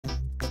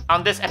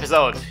On this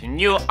episode,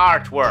 new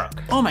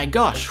artwork. Oh my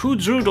gosh, who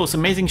drew those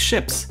amazing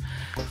ships?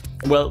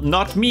 Well,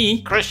 not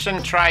me.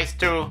 Christian tries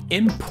to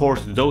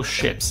import those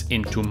ships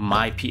into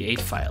my P8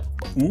 file.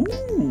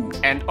 Ooh.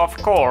 And of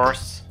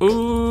course...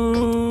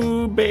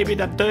 Ooh, baby,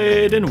 that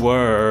didn't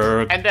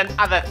work. And then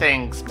other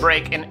things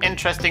break in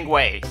interesting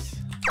ways.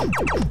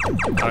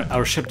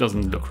 Our ship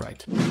doesn't look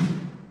right.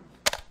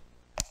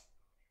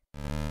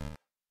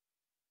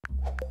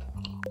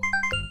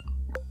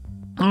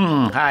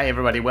 Hi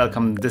everybody,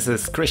 welcome. This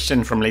is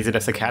Christian from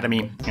LazyDevs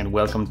Academy and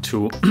welcome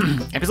to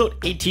episode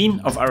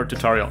 18 of our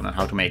tutorial on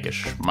how to make a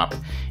shmup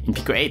in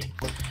Pico-8.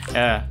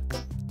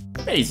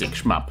 Basic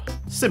shmup,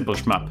 simple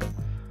shmup.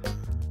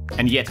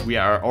 And yet we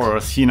are,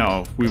 or you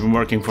know, we've been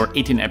working for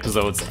 18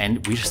 episodes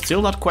and we're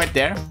still not quite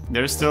there.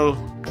 There's still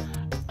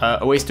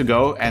a ways to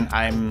go, and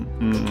I'm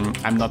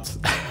not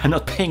I'm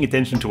not paying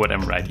attention to what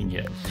I'm writing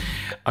here.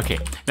 Okay,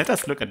 let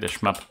us look at the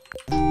shmup.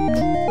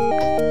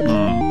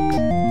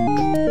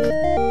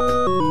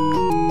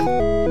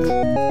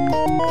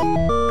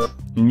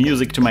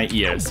 Music to my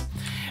ears.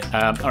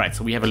 Alright,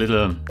 so we have a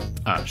little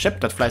ship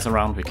that flies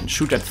around. We can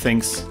shoot at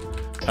things.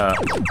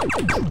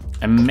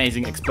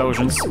 Amazing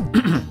explosions.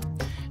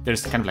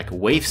 There's kind of like a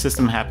wave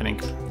system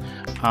happening.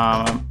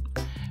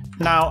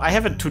 Now, I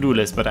have a to-do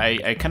list, but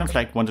I kind of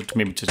like wanted to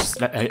maybe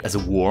just, as a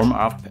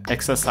warm-up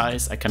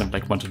exercise, I kind of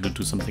like wanted to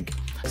do something.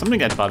 Something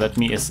that bothered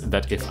me is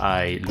that if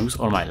I lose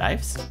all my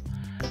lives,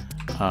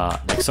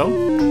 like so,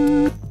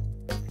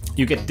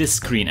 you get this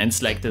screen, and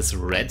it's like this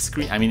red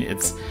screen. I mean,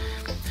 it's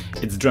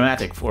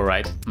dramatic,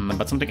 alright,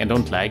 but something I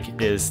don't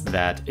like is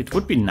that it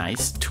would be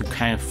nice to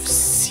kind of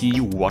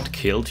see what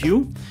killed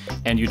you,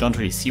 and you don't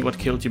really see what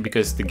killed you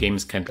because the game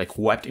is kind of like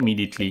wiped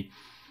immediately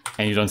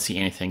and you don't see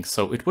anything.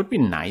 So it would be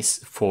nice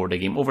for the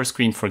game over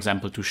screen, for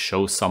example, to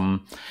show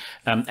some,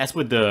 as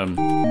with the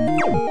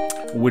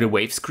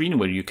wave screen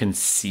where you can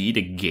see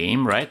the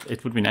game, right?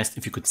 It would be nice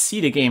if you could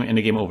see the game in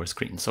the game over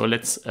screen. So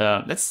let's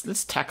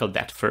tackle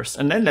that first,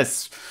 and then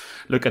let's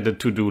look at the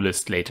to-do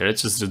list later.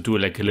 Let's just do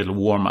like a little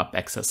warm-up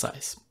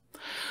exercise.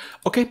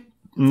 Okay,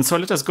 so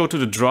let us go to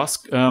the draw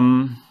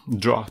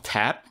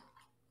tab.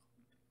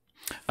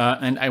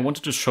 And I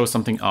wanted to show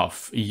something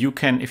off. You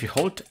can, if you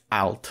hold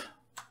Alt,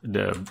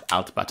 the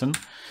Alt button,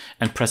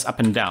 and press up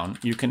and down,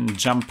 you can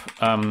jump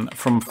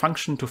from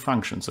function to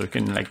function. So you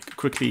can like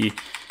quickly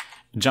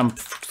jump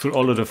through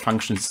all of the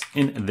functions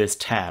in this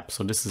tab.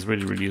 So this is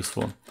really, really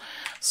useful.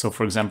 So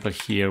for example,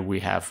 here we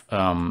have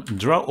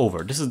draw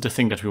over. This is the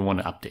thing that we want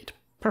to update.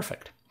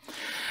 Perfect.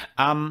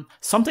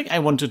 Something I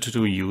wanted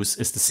to use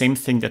is the same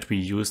thing that we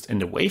used in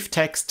the wave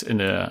text in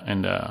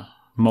the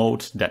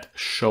mode that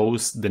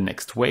shows the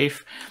next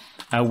wave,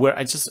 where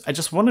I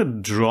just want to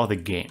draw the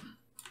game.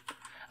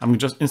 I'm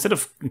just, instead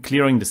of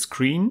clearing the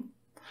screen,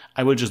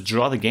 I will just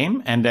draw the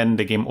game, and then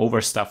the game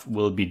over stuff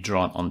will be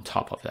drawn on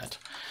top of that.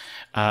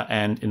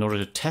 And in order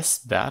to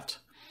test that,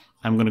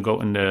 I'm going to go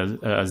in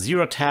the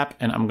 0 tab,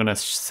 and I'm going to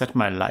set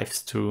my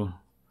lives to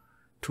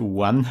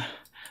 1,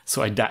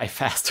 so I die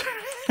faster.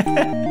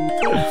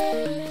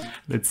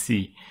 Let's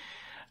see.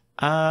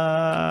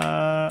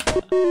 Yeah,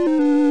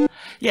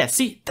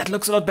 see, that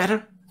looks a lot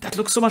better. That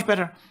looks so much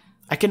better.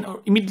 I can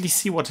immediately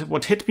see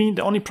what hit me.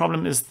 The only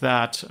problem is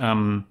that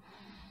I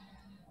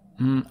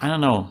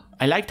don't know.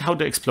 I liked how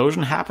the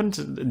explosion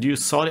happened. You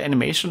saw the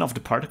animation of the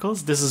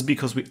particles. This is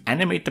because we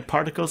animate the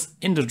particles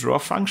in the draw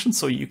function,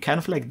 so you kind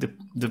of like the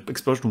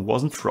explosion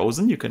wasn't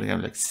frozen. You kind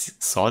of like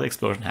saw the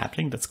explosion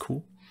happening. That's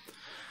cool.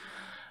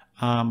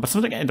 But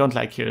something I don't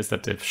like here is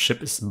that the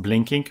ship is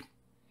blinking,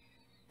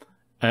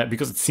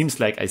 because it seems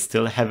like I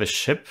still have a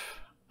ship.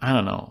 I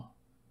don't know.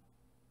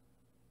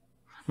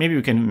 Maybe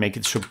we can make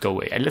the ship go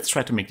away. Let's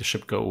try to make the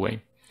ship go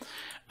away.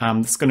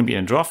 This is going to be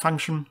a draw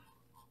function.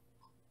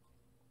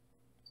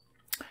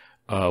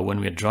 When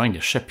we're drawing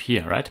the ship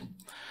here, right?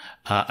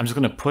 I'm just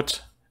going to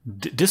put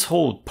this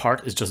whole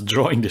part is just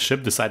drawing the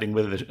ship, deciding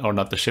whether or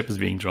not the ship is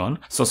being drawn.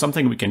 So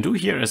something we can do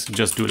here is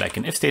just do like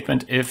an if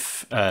statement.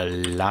 If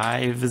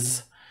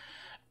lives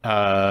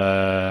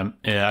are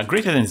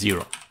greater than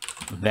 0,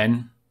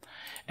 then,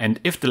 and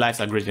if the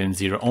lives are greater than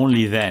 0,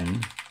 only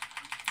then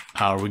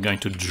are we going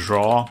to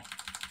draw,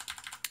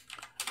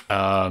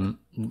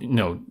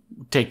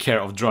 take care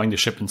of drawing the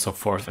ship and so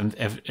forth. And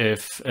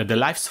if the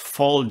lives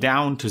fall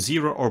down to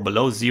 0 or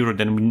below 0,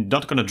 then we're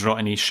not going to draw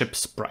any ship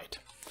sprite.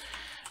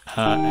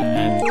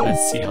 And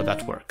let's see how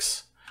that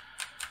works.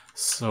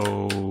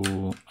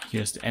 So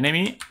here's the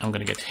enemy. I'm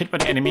going to get hit by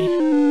the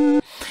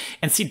enemy.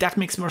 And see, that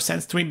makes more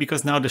sense to me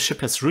because now the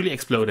ship has really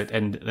exploded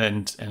and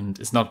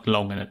is no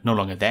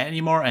longer there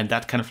anymore. And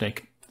that kind of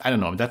like, I don't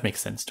know, that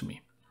makes sense to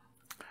me.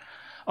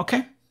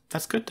 Okay,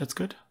 that's good. That's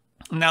good.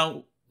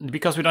 Now,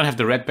 because we don't have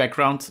the red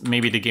background,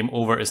 maybe the game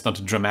over is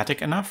not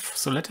dramatic enough.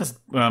 So let us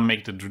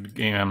make the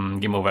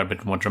game over a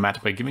bit more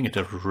dramatic by giving it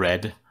a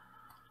red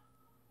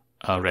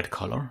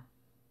color.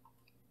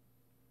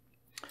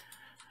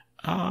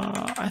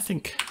 I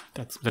think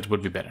that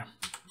would be better.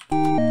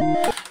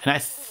 And I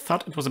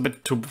thought it was a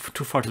bit too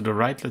far to the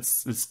right.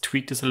 Let's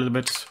tweak this a little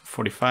bit.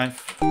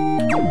 45.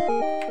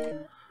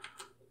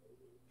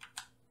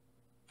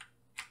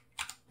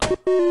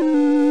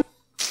 I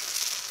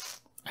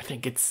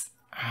think it's.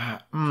 I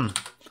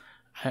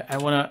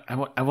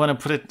wanna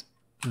put it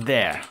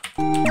there.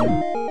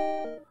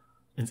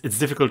 It's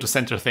difficult to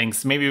center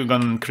things. Maybe we're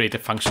gonna create a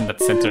function that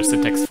centers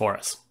the text for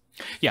us.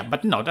 Yeah,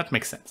 but no, that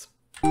makes sense.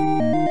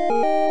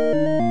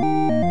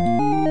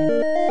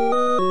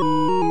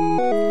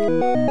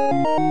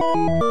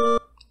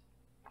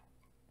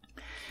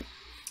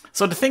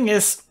 So the thing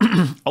is,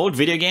 old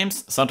video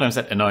games sometimes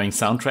have annoying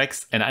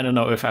soundtracks, and I don't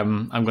know if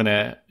I'm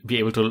gonna be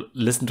able to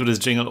listen to this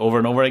jingle over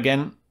and over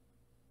again.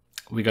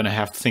 We're gonna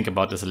have to think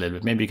about this a little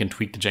bit. Maybe you can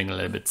tweak the jingle a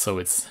little bit so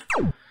it's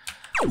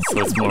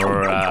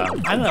more I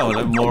don't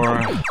know,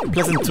 more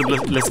pleasant to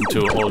listen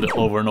to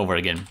over and over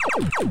again.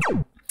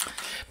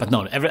 But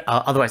no,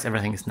 otherwise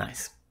everything is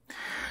nice.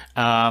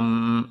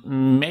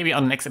 Maybe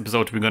on the next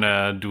episode we're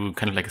gonna do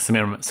kind of like a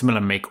similar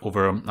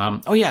makeover.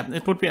 Oh yeah,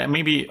 it would be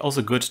maybe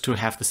also good to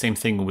have the same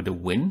thing with the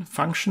win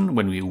function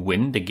when we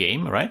win the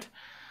game, right?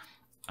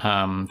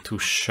 To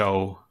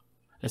show.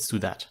 Let's do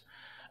that.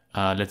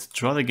 Let's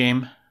draw the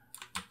game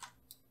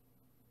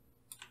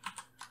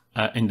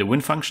in the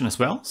win function as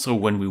well. So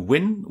when we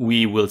win,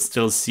 we will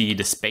still see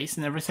the space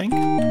and everything.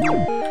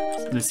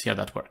 So let's see how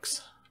that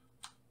works.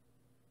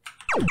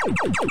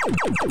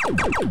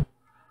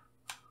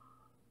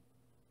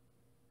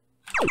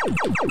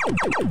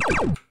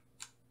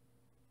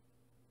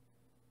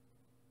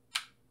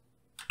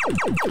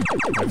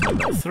 With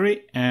number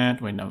 3 and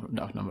wait,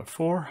 number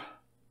 4.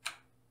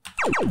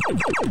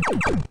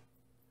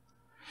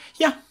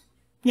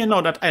 Yeah,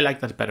 no, that I like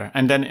that better.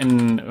 And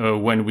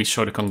then when we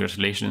show the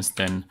congratulations,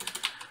 then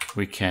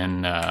we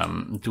can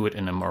do it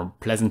in a more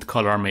pleasant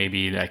color,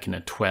 maybe like in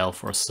a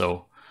 12 or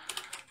so.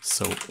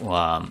 So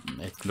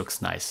it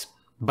looks nice.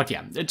 But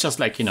yeah, it's just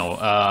like, you know,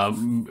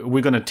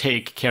 we're going to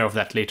take care of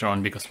that later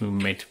on because we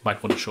might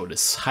want to show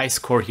this high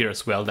score here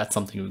as well. That's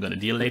something we're going to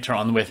deal later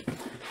on with.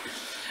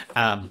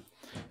 And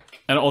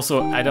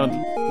also, I don't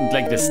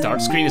like the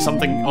start screen is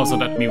something also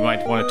that we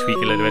might want to tweak a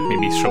little bit.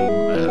 Maybe show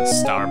a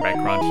star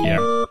background here.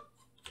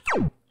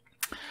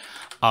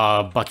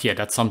 But yeah,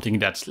 that's something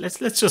that let's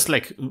just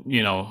like,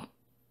 you know,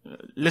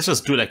 let's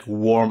just do like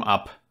warm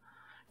up,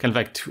 kind of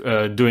like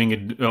doing a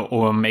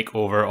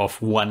makeover of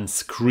one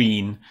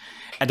screen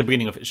at the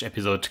beginning of each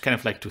episode, kind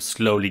of like to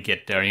slowly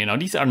get there. You know,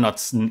 these are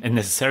not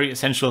necessary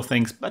essential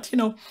things, but you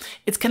know,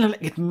 it's kind of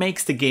like it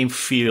makes the game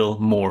feel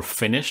more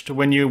finished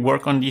when you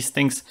work on these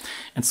things.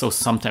 And so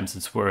sometimes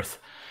it's worth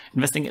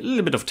investing a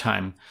little bit of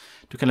time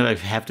to kind of like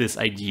have this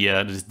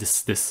idea,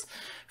 this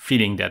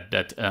feeling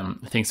that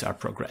things are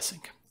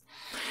progressing.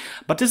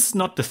 But this is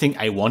not the thing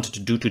I wanted to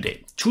do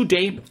today.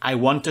 Today, I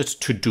wanted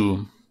to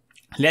do,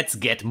 let's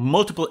get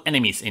multiple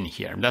enemies in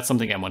here. That's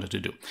something I wanted to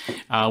do.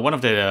 One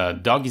of the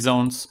Doggie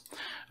Zones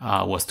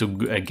was to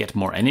get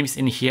more enemies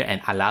in here,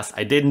 and alas,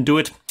 I didn't do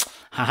it.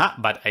 Haha,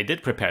 but I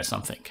did prepare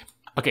something.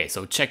 Okay,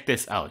 so check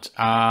this out.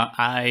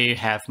 I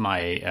have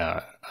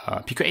my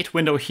Pico-8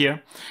 window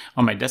here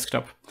on my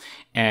desktop,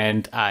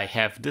 and I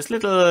have this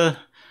little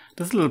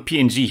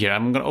PNG here.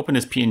 I'm gonna open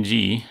this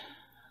PNG.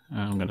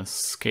 I'm gonna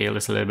scale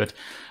this a little bit.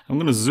 I'm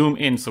gonna zoom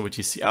in so what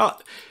you see. Oh,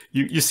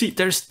 you see,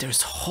 there's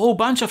a whole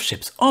bunch of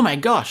ships. Oh my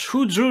gosh,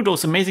 who drew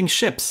those amazing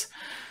ships?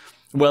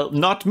 Well,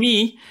 not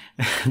me.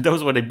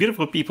 Those were the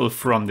beautiful people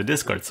from the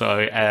Discord.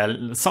 So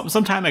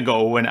some time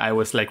ago, when I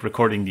was like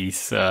recording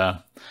these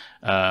or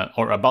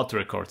about to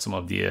record some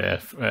of the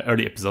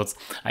early episodes,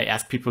 I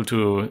asked people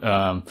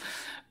to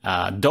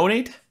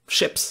donate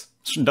ships,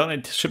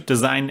 donate ship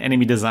design,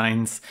 enemy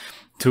designs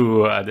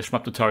to the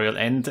Shmup tutorial,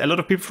 and a lot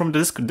of people from the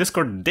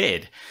Discord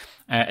did.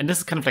 And this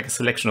is kind of like a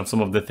selection of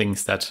some of the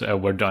things that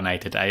were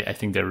donated. I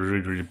think they're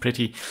really, really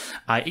pretty.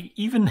 I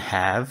even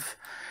have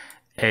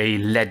a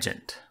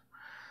legend,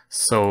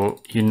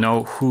 so you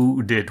know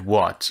who did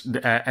what.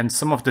 And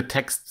some of the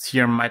texts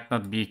here might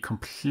not be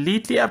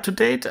completely up to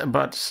date,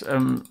 but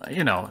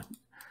you know,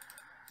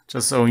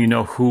 just so you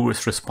know who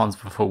is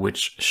responsible for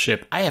which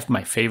ship. I have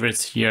my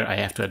favorites here, I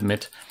have to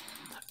admit.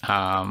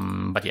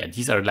 But yeah,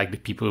 these are like the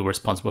people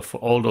responsible for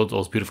all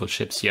those beautiful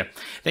ships here.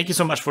 Thank you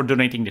so much for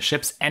donating the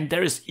ships. And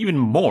there is even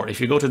more.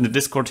 If you go to the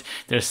Discord,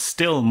 there's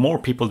still more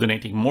people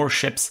donating more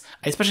ships.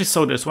 I especially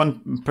saw there's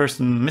one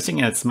person missing,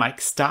 and it's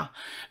Mike Sta.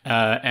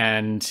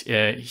 And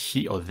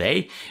he or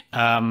they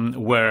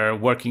were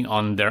working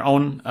on their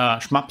own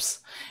shmups.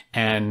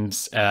 And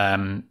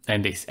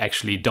they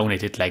actually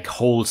donated like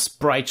whole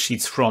sprite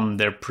sheets from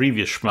their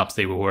previous shmups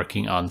they were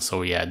working on.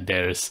 So yeah,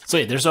 there's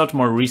a lot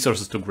more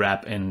resources to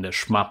grab in the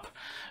Shmup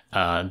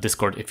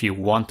Discord if you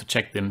want to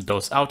check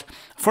those out.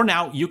 For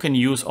now, you can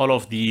use all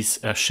of these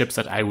ships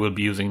that I will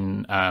be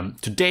using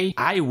today.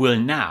 I will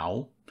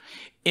now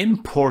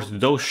import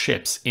those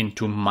ships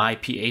into my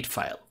P8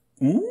 file.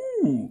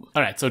 Ooh.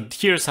 All right, so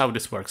here's how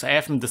this works. I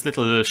have this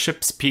little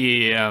ships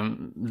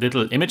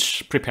little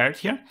image prepared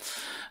here.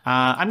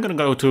 I'm gonna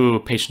go to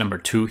page number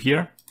 2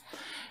 here,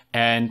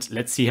 and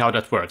let's see how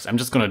that works. I'm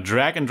just gonna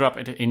drag and drop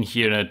it in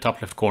here in the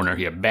top left corner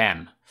here.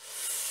 Bam.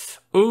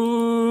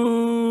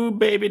 Ooh,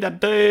 baby,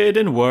 that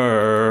didn't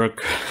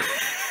work.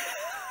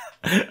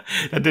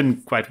 That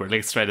didn't quite work.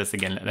 Let's try this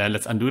again.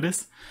 Let's undo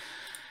this.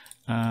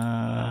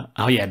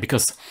 Oh yeah,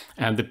 because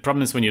the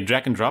problem is when you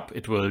drag and drop,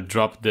 it will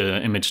drop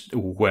the image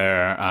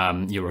where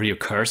your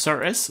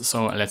cursor is.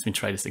 So let me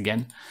try this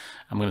again.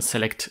 I'm going to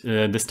select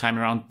this time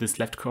around this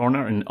left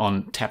corner and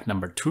on tab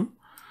number 2.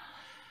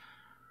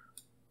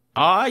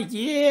 Oh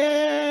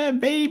yeah,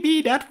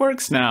 baby, that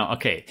works now.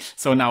 Okay,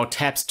 so now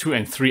tabs 2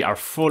 and 3 are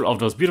full of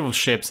those beautiful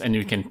ships, and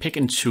you can pick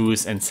and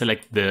choose and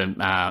select the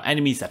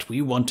enemies that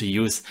we want to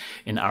use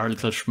in our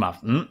little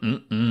shmup.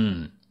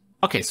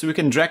 Okay, so we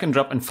can drag and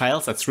drop in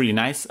files, that's really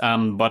nice,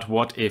 but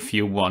what if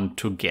you want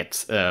to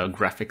get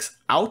graphics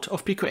out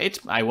of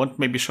Pico-8? I want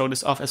maybe show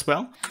this off as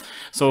well.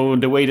 So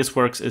the way this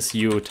works is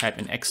you type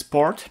in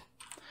export,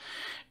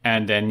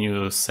 and then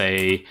you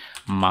say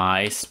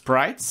my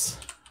sprites,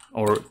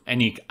 or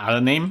any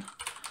other name,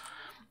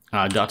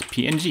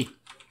 .png.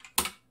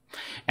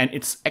 And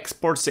it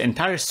exports the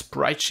entire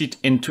sprite sheet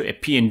into a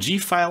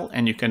PNG file,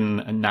 and you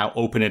can now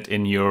open it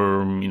in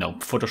your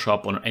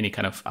Photoshop or any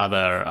kind of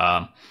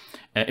other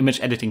image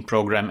editing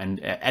program and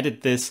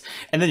edit this,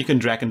 and then you can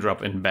drag and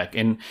drop it back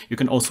in. You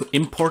can also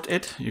import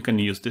it. You can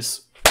use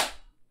this.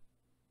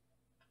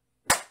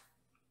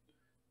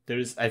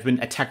 I've been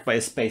attacked by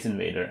a space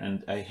invader,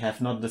 and I have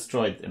not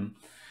destroyed him,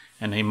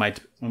 and he might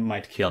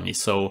kill me.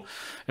 So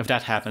if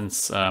that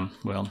happens,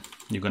 well,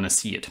 you're gonna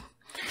see it.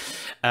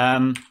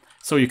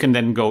 So you can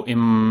then go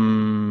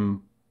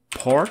import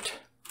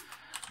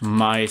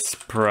my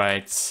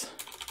sprites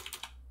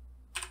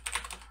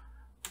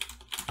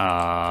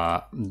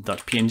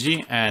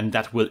 .png, and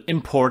that will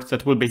import.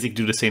 That will basically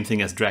do the same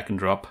thing as drag and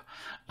drop,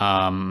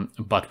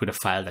 but with a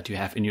file that you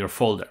have in your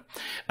folder.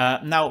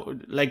 Now,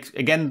 like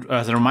again,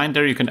 as a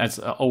reminder, you can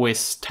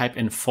always type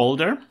in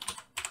folder,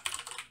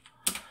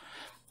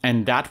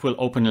 and that will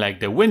open like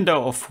the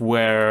window of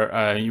where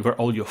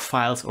all your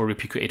files or your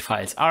Pico-8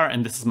 files are.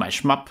 And this is my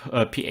Shmup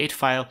P8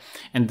 file,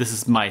 and this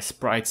is my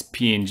sprites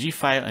PNG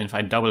file. And if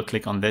I double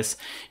click on this,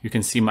 you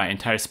can see my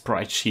entire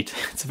sprite sheet.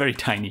 It's very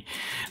tiny,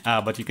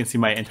 but you can see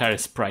my entire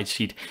sprite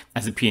sheet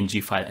as a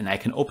PNG file. And I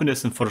can open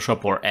this in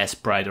Photoshop or as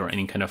Sprite or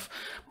any kind of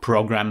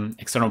program,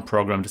 external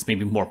program that's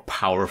maybe more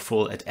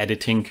powerful at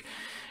editing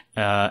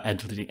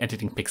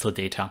pixel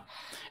data.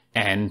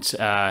 And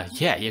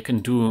yeah, you can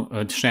do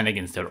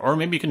shenanigans there, or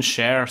maybe you can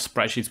share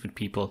sprite sheets with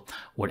people,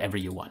 whatever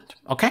you want.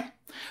 Okay,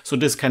 so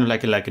this is kind of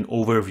like an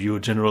overview,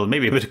 general,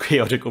 maybe a bit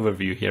chaotic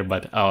overview here,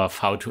 but of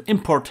how to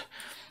import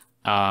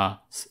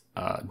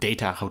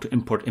data, how to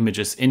import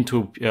images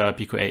into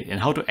Pico-8,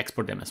 and how to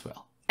export them as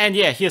well. And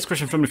yeah, here's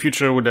Christian from the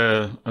future with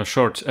a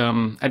short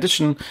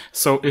addition.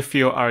 So if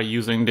you are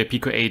using the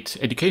Pico-8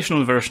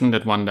 educational version,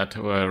 that one that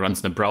runs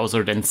in the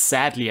browser, then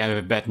sadly I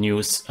have bad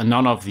news.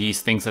 None of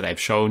these things that I've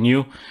shown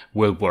you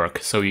will work.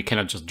 So you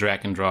cannot just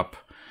drag and drop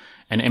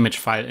an image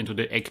file into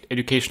the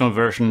educational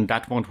version.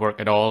 That won't work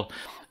at all.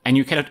 And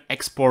you cannot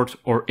export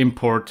or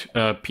import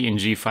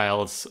PNG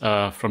files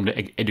from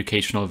the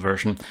educational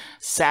version.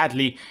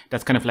 Sadly,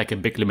 that's kind of like a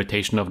big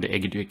limitation of the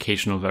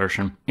educational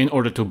version. In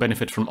order to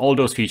benefit from all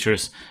those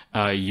features,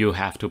 you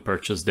have to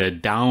purchase the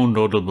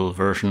downloadable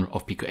version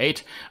of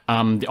Pico-8.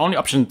 The only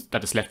option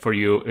that is left for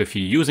you if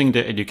you're using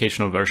the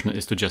educational version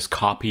is to just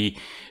copy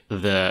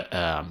the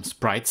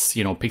sprites,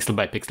 pixel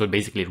by pixel,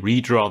 basically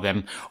redraw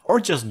them,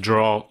 or just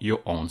draw your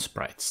own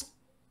sprites.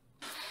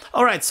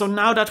 All right, so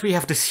now that we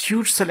have this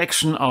huge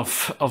selection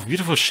of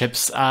beautiful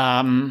ships,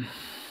 now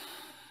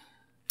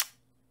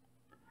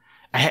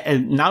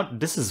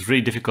this is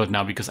really difficult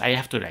now because I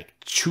have to like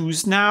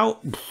choose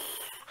now.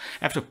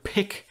 I have to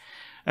pick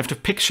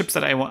ships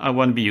that I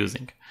want to be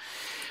using.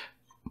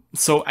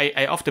 So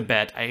I off the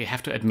bat, I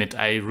have to admit,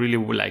 I really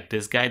would like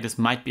this guy. This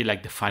might be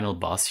like the final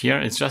boss here.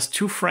 It's just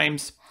 2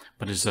 frames,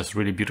 but it's just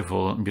really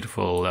beautiful,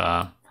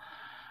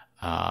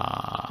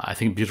 I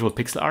think beautiful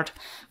pixel art.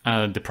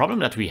 The problem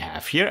that we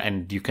have here,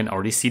 and you can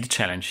already see the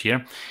challenge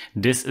here,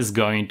 this is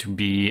going to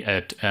be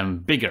a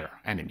bigger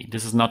enemy.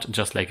 This is not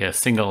just like a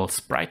single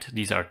sprite.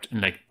 These are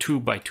like 2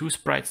 by 2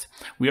 sprites.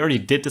 We already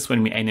did this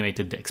when we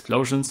animated the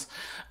explosions,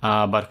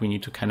 but we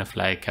need to kind of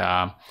like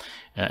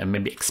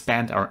maybe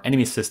expand our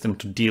enemy system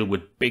to deal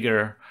with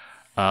bigger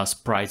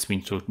sprites. We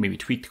need to maybe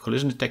tweak the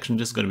collision detection.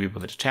 This is going to be a bit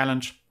of a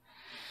challenge.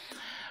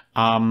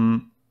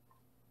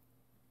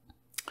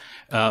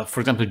 For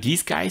example,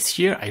 these guys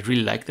here, I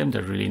really like them.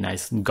 They're really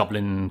nice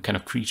goblin kind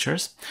of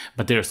creatures,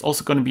 but there's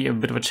also going to be a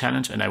bit of a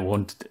challenge, and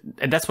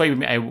that's why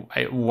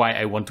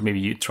I want to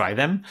maybe try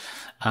them.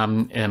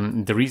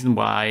 The reason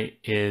why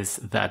is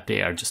that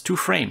they are just 2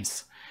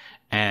 frames.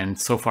 And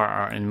so far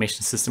our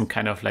animation system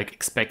kind of like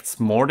expects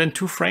more than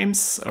 2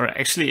 frames, or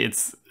actually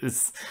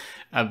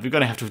we're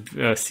gonna have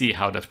to see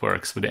how that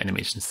works with the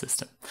animation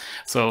system.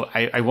 So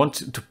I want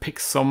to pick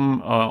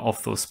some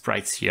of those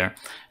sprites here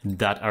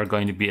that are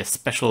going to be a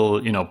special,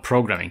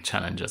 programming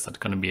challenges that are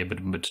going to be a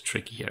bit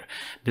tricky here.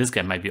 This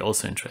guy might be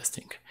also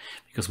interesting,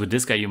 because with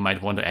this guy you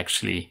might want to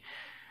actually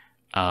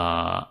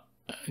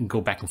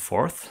go back and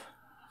forth.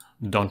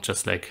 Don't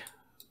just like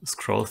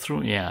scroll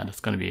through. Yeah,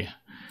 it's gonna be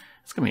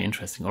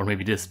interesting. Or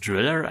maybe this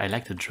driller. I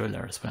like the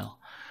driller as well.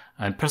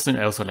 And personally,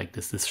 I also like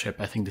this ship.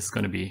 I think this is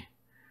going to be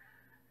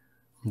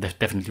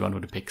definitely one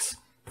of the picks.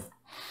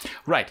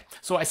 Right,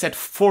 so I said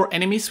 4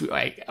 enemies.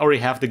 I already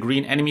have the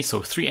green enemy,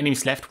 so 3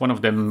 enemies left. One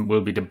of them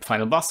will be the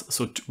final boss,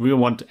 so we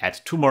want to add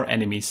 2 more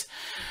enemies.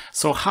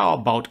 So how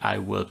about I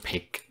will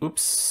pick...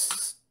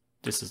 Oops,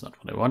 this is not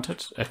what I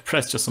wanted. I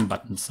pressed just some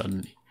buttons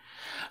suddenly.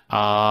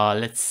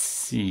 Let's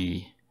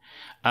see.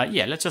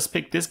 Yeah, let's just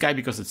pick this guy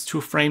because it's 2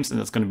 frames and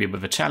that's going to be a bit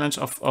of a challenge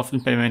of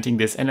implementing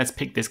this. And let's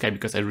pick this guy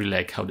because I really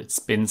like how it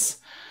spins.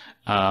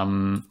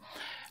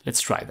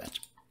 Let's try that.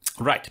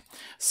 Right,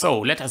 so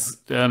let us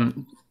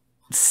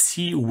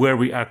see where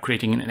we are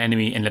creating an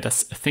enemy and let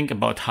us think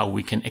about how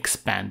we can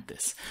expand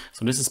this.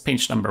 So this is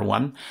page number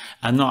 1.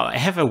 And now I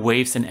have a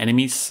waves and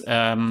enemies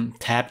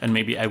tab, and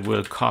maybe I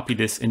will copy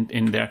this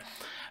in there.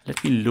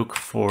 Let me look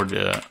for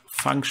the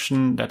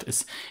function that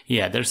is,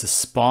 yeah, there's a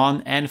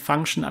spawn and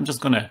function. I'm just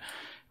gonna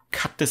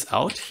cut this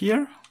out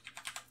here.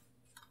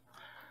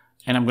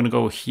 And I'm gonna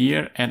go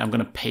here and I'm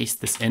gonna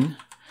paste this in.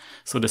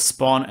 So the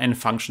spawn and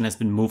function has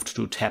been moved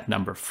to tab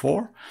number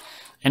 4.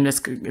 And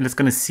let's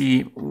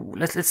see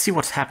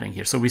what's happening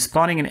here. So we're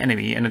spawning an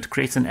enemy and it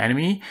creates an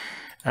enemy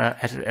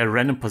at a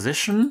random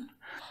position.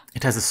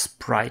 It has a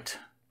sprite.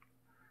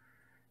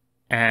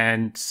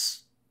 And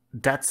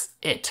that's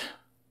it.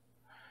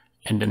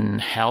 And then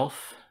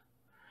health.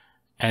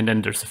 And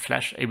then there's a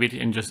flash ability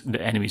and just the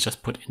enemy is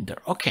just put in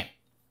there. Okay.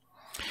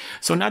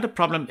 So now the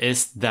problem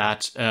is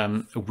that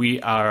we're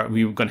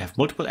going to have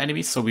multiple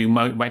enemies, so we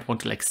might want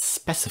to like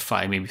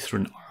specify maybe through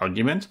an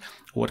argument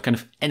what kind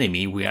of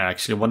enemy we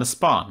actually want to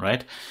spawn,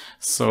 right?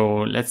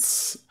 So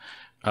let's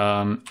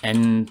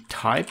n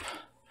type.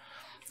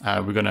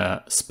 We're going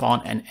to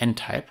spawn an n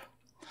type.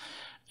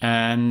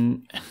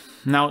 And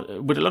now,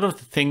 with a lot of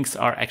the things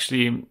are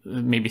actually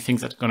maybe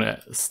things that are going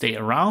to stay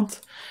around.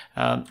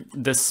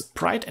 The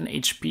sprite and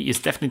HP is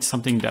definitely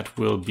something that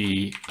will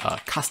be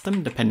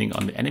custom depending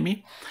on the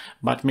enemy.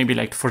 But maybe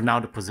like for now,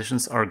 the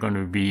positions are going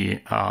to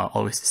be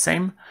always the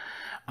same.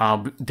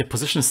 The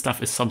position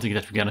stuff is something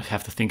that we're going to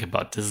have to think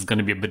about. This is going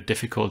to be a bit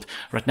difficult.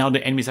 Right now,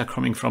 the enemies are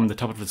coming from the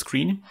top of the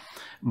screen.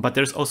 But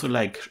there's also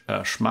like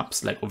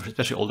shmups, like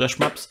especially older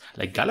shmups,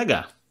 like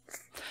Galaga.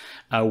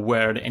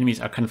 Where the enemies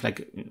are kind of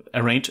like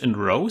arranged in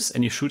rows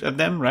and you shoot at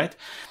them, right?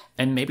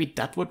 And maybe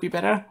that would be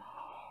better.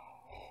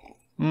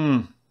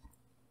 I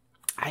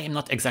am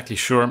not exactly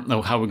sure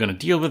how we're going to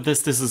deal with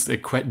this. This is a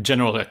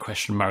general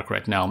question mark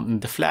right now.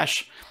 And the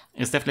flash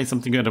is definitely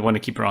something that I want to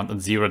keep around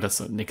on 0.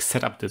 That's like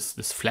set up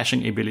this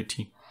flashing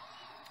ability.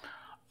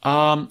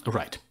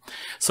 Right.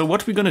 So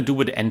what we're going to do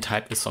with the n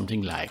type is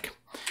something like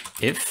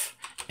if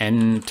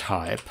n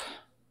type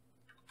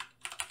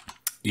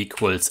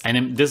equals,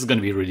 and this is going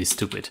to be really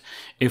stupid.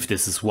 If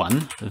this is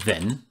 1,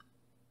 then...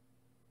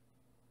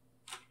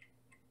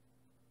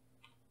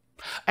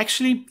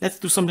 Actually, let's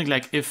do something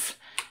like if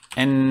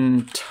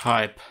n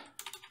type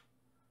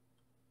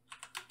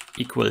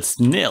equals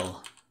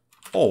nil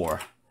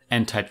or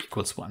n type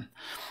equals 1.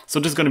 So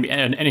this is going to be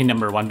any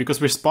number 1 because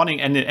we're spawning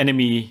an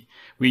enemy.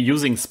 We're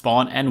using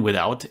spawn and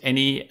without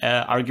any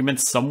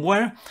arguments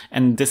somewhere.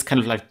 And this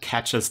kind of like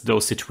catches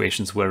those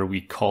situations where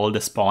we call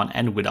the spawn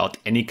and without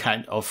any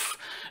kind of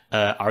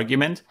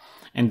argument.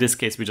 In this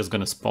case, we're just going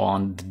to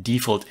spawn the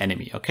default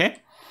enemy, okay?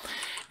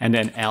 And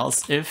then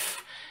else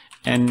if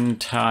n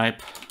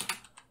type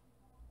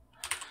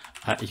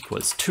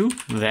equals 2,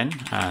 then,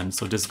 and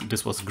so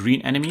this was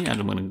green enemy,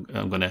 and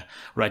I'm gonna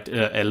write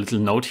a little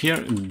note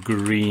here,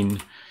 green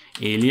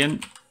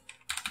alien.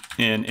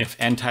 And if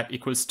n type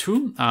equals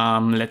 2,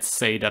 let's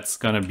say that's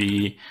gonna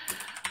be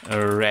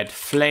a red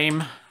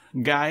flame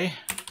guy.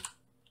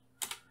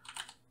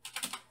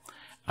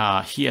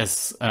 He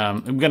has,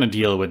 I'm gonna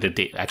deal with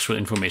the actual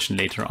information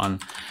later on.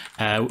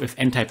 If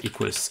n type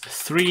equals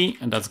 3,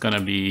 and that's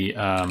gonna be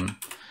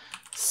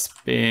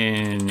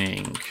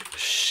spinning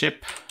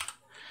ship.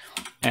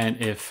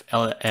 And if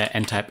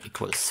n type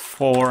equals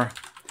 4,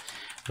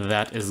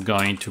 that is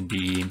going to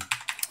be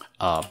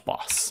a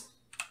boss.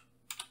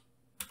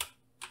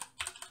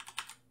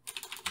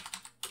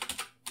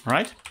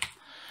 Right?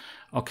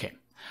 Okay,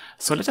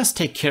 so let us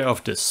take care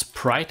of the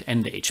sprite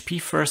and the HP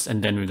first,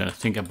 and then we're going to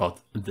think about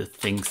the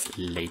things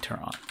later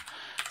on.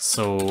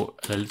 So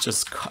let's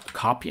just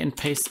copy and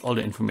paste all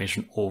the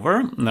information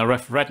over. Now,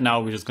 right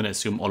now, we're just going to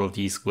assume all of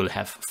these will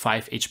have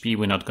 5 HP.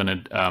 We're not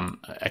going to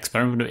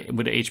experiment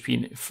with the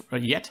HP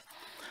yet.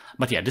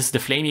 But yeah, this is the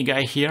flamey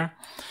guy here,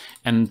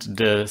 and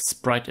the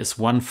sprite is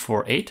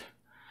 148.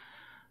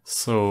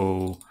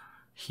 So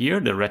here,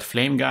 the red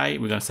flame guy,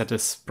 we're going to set the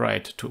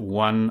sprite to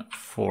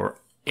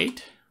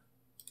 148.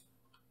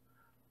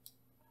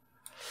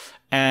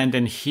 And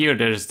then here,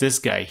 there's this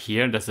guy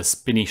here, that's a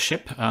spinny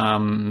ship,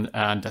 and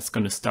that's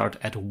going to start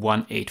at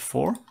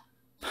 184.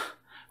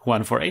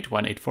 148,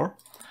 184,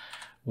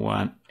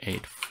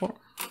 184.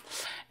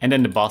 And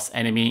then the boss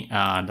enemy,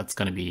 that's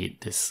going to be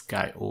this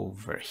guy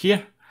over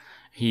here.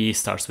 He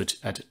starts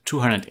at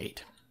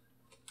 208.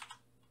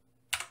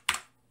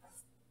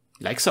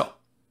 Like so.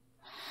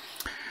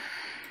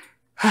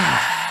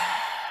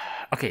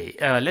 Okay, Okay,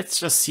 let's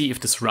just see if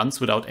this runs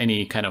without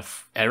any kind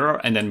of error,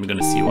 and then we're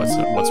gonna see what's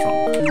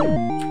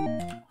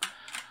wrong.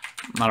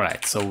 All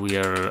right, so we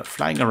are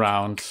flying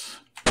around.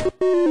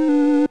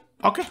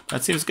 Okay,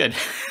 that seems good.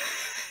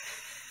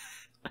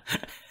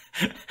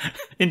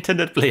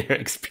 Intended player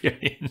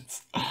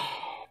experience.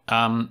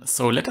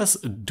 So let us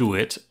do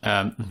it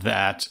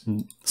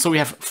so we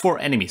have 4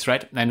 enemies,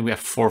 right? And we have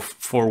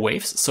four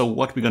waves. So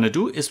what we're gonna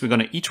do is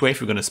each wave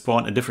we're gonna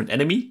spawn a different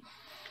enemy,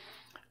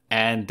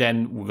 and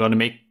then we're gonna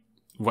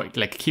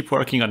keep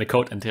working on the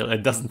code until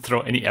it doesn't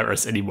throw any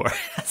errors anymore.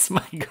 That's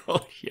my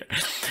goal here.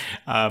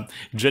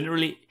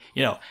 Generally,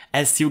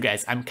 as you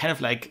guys, I'm kind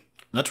of like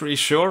not really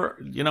sure,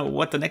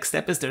 what the next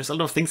step is. There's a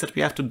lot of things that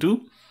we have to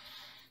do.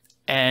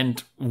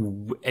 And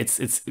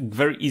it's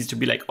very easy to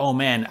be like, oh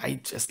man,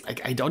 I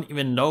don't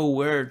even know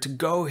where to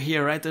go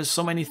here, right? There's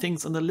so many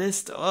things on the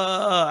list.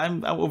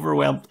 I'm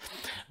overwhelmed.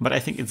 But I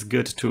think it's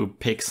good to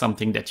pick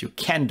something that you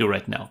can do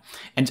right now.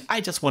 And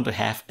I just want to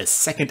have a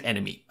second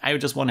enemy. I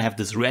just want to have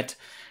this red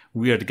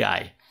weird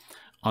guy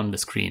on the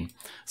screen.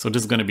 So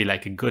this is going to be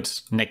like a good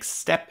next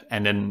step.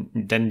 And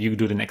then you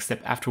do the next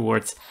step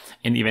afterwards.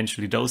 And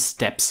eventually those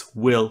steps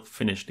will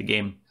finish the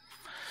game.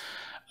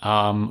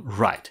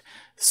 Right.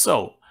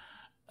 So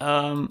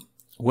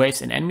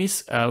waves and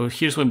enemies.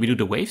 Here's when we do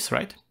the waves,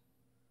 right?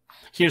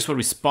 Here's where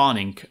we're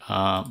spawning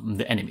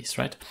the enemies,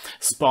 right?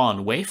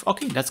 Spawn wave.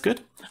 Okay, that's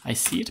good. I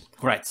see it.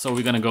 Right, so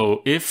we're gonna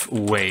go if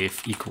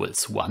wave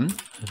equals 1,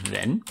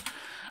 then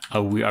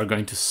we are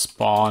going to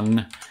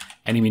spawn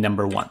enemy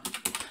number 1.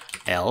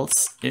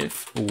 Else,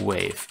 if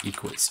wave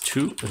equals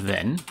 2,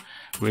 then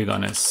we're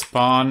gonna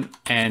spawn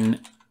N2.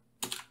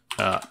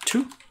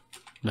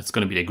 That's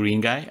gonna be the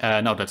green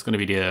guy. No, that's gonna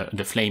be the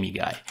flamey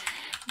guy.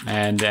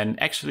 And then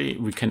actually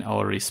we can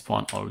already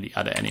spawn all the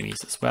other enemies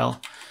as well.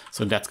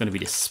 So that's going to be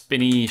the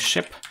spinny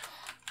ship,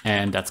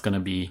 and that's going to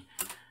be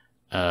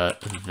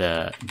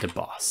the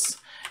boss.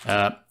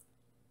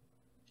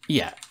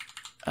 Yeah.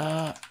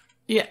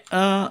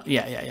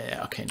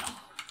 Okay, no.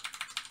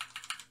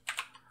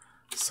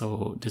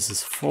 So this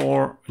is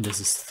 4, this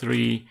is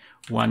 3,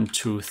 1,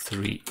 2,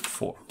 3,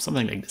 4,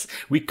 something like this.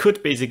 We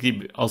could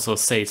basically also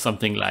say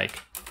something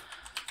like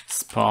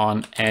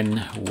spawn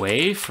n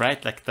wave,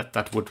 right? Like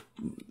that would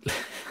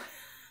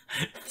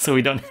so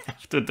we don't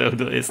have to do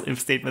this if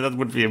statement. That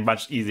would be a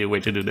much easier way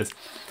to do this.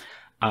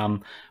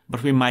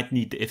 But we might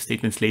need the if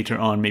statements later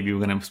on. Maybe we're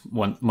gonna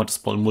want to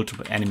spawn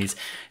multiple enemies.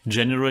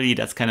 Generally,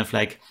 that's kind of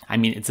like, I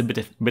mean, it's a bit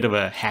of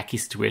a hacky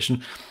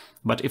situation.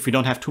 But if we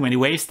don't have too many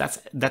waves, that's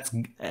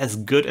as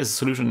good as a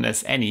solution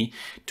as any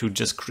to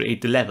just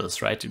create the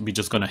levels, right? We're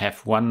just gonna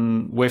have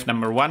wave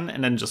number 1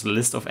 and then just a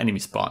list of enemy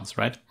spawns,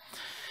 right?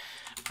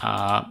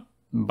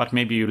 But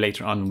maybe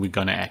later on we're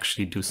gonna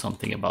actually do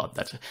something about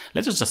that.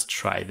 Let's just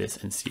try this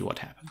and see what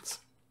happens.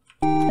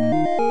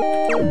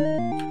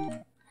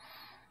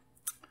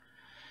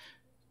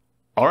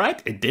 All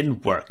right, it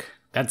didn't work.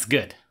 That's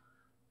good.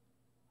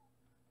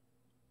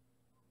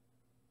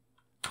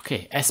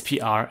 Okay,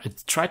 SPR.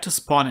 It tried to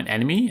spawn an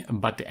enemy,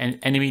 but the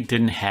enemy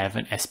didn't have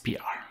an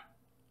SPR.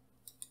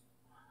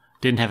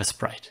 Didn't have a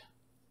sprite.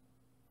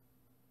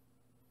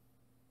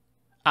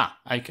 Ah,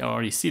 I can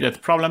already see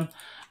that problem.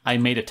 I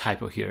made a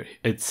typo here.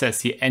 It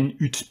says here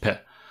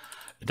n-utp.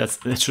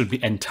 That should be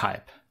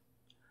n-type.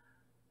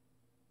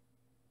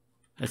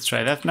 Let's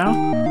try that now.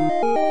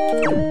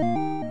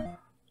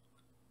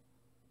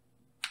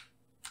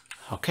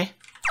 Okay.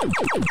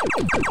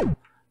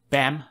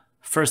 Bam.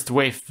 First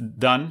wave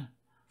done.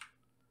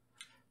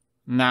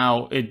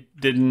 Now it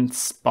didn't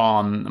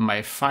spawn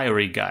my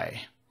fiery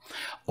guy.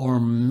 Or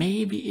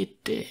maybe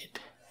it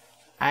did.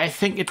 I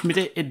think it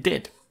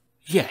did.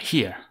 Yeah,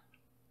 here.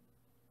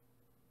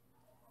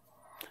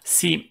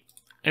 See,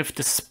 if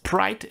the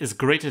sprite is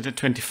greater than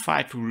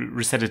 25, we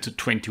reset it to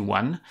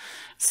 21.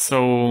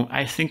 So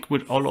I think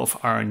with all of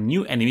our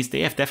new enemies,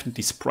 they have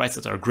definitely sprites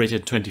that are greater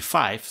than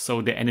 25.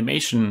 So the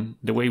animation,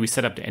 the way we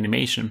set up the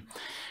animation,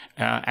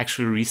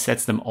 actually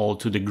resets them all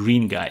to the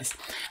green guys.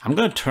 I'm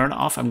going to turn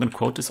off, I'm going to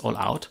quote this all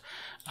out,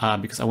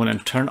 because I want to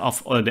turn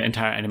off the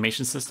entire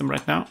animation system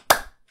right now.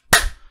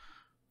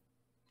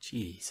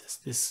 Jesus,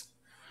 this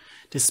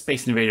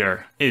Space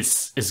Invader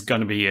is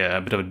going to be a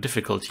bit of a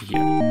difficulty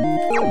here.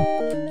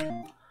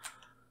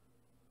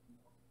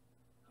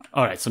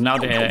 Alright, so now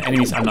the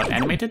enemies are not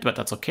animated, but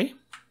that's okay.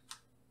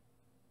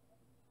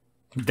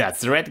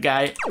 That's the red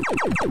guy.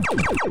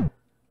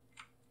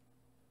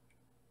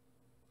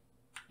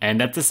 And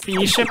that's the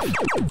spinny ship.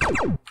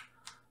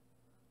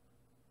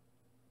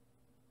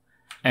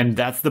 And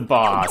that's the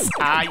boss.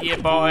 Ah, yeah,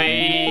 boy!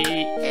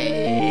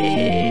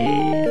 Hey.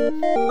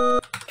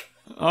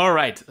 All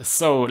right,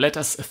 so let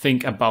us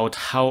think about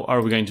how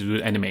are we going to do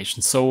the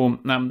animation. So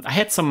I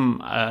had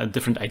some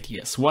different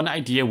ideas. One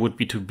idea would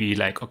be to be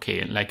like,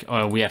 okay, like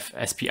we have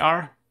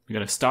SPR, we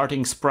got a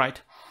starting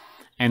sprite,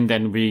 and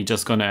then we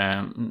just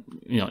gonna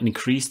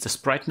increase the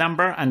sprite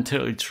number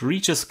until it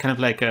reaches kind of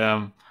like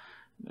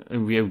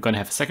we're going to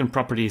have second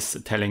properties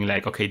telling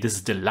like, okay, this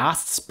is the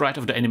last sprite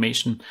of the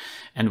animation.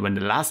 And when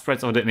the last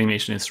sprite of the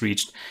animation is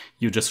reached,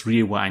 you just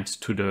rewind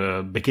to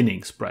the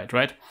beginning sprite,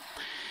 right?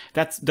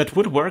 That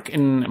would work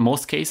in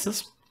most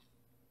cases.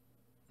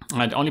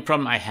 The only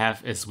problem I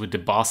have is with the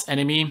boss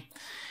enemy.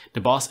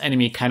 The boss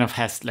enemy kind of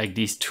has like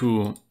these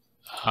two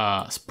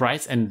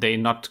sprites and they're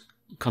not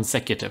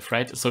consecutive,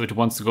 right? So it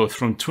wants to go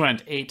from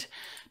 208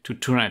 to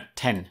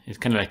 210.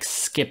 It kind of like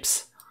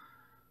skips.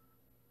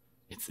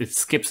 It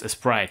skips a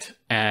sprite,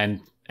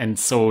 and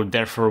so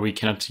therefore we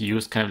cannot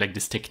use kind of like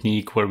this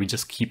technique where we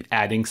just keep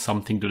adding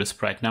something to the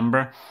sprite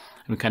number.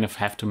 We kind of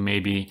have to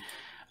maybe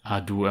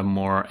do a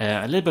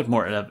little bit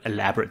more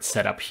elaborate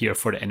setup here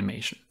for the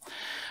animation.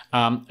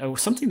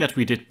 Something that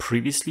we did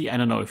previously, I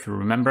don't know if you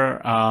remember,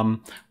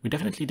 we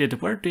definitely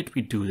did. Where did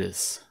we do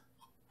this?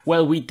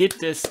 Well, we did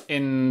this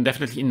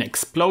definitely in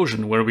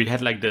Explosion, where we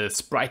had like the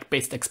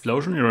sprite-based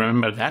explosion. You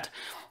remember that?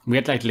 We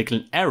had like a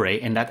little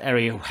array, and that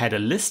array had a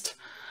list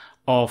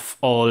of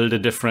all the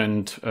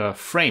different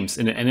frames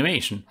in the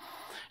animation.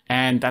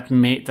 And that's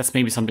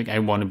maybe something I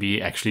want to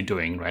be actually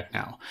doing right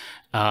now.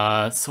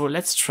 So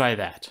let's try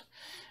that.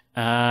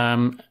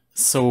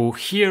 So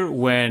here,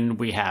 when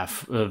we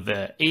have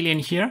the alien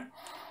here,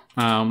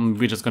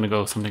 we're just going to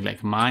go something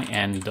like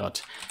my_n.ani.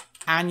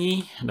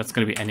 That's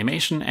going to be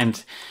animation,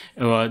 and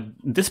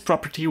this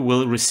property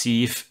will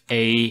receive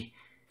a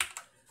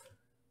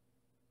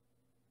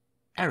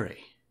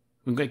array.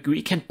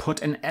 We can put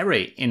an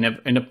array in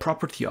a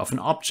property of an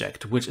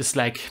object, which is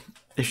like,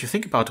 if you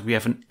think about it, we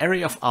have an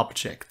array of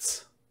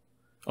objects,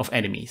 of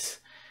enemies,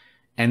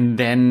 and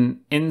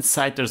then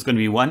inside there's going to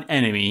be one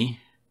enemy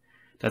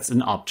that's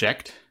an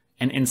object.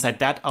 And inside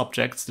that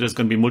object, there's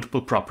going to be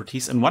multiple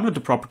properties. And one of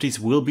the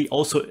properties will be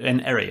also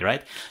an array,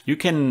 right? You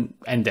can,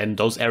 and then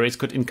those arrays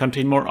could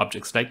contain more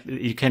objects. Like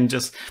you can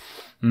just,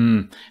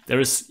 you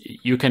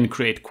can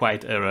create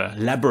quite a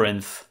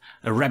labyrinth,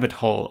 a rabbit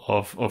hole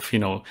of you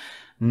know,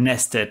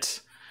 nested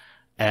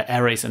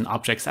arrays and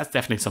objects. That's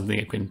definitely something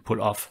I can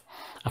pull off.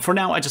 For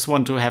now, I just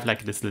want to have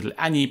like this little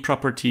Ani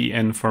property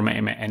and for my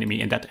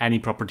enemy. And that Ani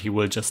property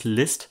will just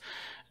list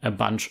a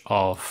bunch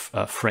of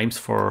frames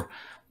for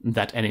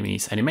that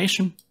enemy's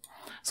animation.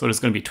 So there's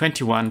going to be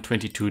 21,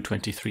 22,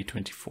 23,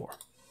 24.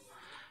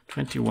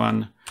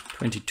 21,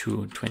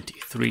 22,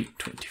 23,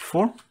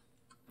 24.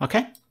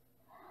 Okay.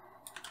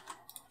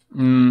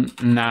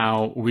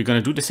 Now we're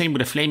going to do the same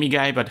with the flamey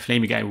guy, but the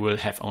flamey guy will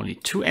have only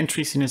two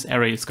entries in his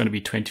array. It's going to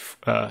be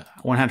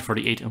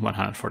 148 and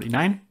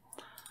 149.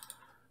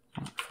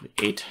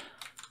 148,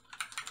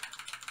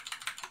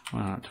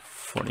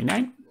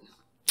 149.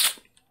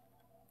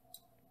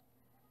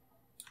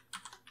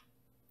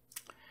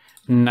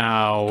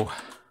 Now,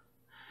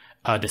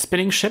 the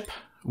spinning ship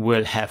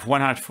will have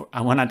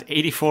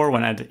 184,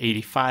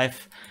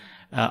 185,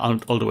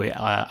 all the way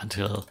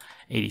until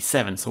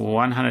 87. So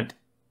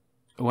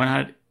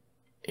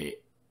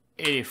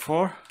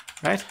 184,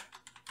 right?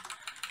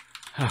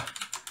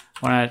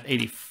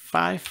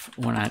 185,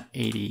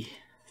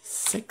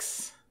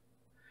 186,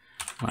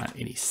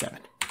 187.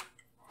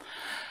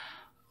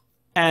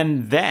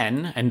 And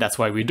then, and that's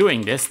why we're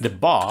doing this, the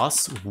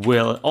boss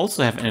will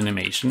also have an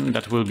animation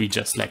that will be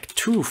just like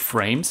 2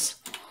 frames.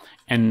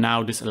 And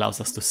now this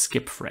allows us to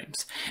skip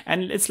frames.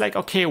 And it's like,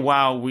 okay,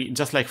 wow, we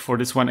just like for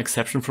this one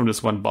exception from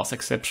this one boss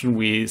exception,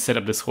 we set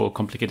up this whole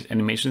complicated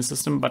animation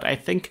system. But I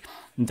think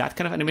that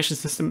kind of animation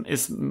system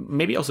is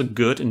maybe also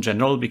good in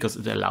general because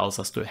it allows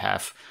us to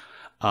have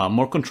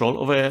more control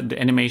over the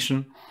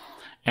animation.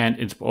 And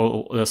it's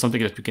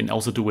something that we can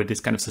also do with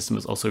this kind of system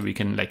is also we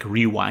can like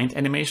rewind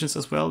animations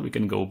as well. We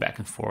can go back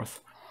and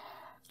forth.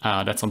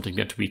 That's something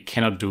that we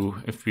cannot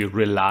do if we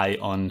rely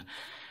on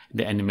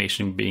the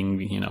animation being,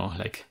 you know,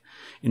 like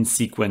in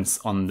sequence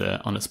on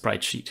the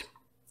sprite sheet.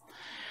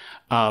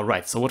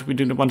 Right. So what we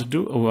do want to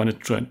do, we want to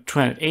try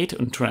 208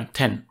 and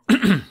 210.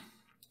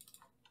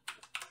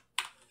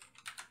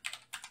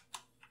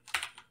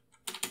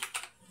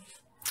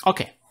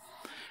 Okay.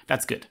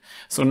 That's good.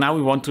 So now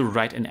we want to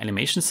write an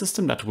animation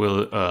system that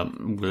will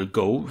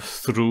go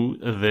through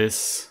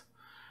this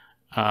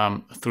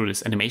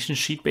animation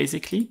sheet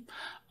basically.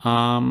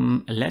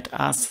 Let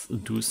us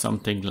do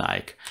something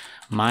like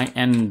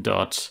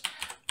my_n.ani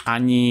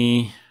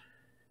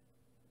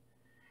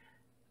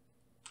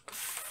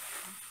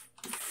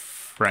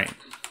frame,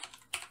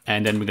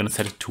 and then we're going to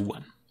set it to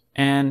 1.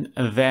 And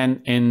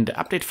then in the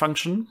update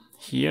function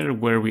here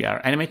where we are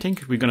animating,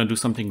 we're going to do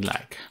something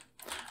like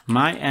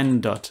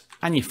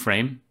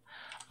my_n.ani_frame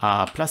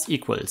plus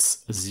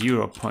equals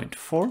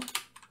 0.4.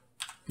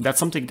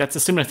 That's a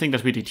similar thing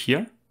that we did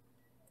here.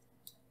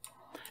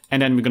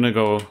 And then we're gonna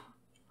go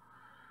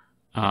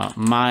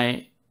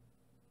my_n.spr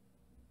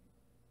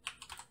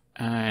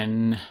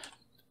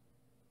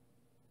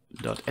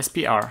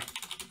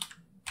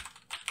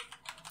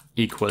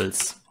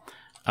equals,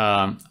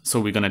 so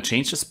we're gonna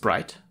change the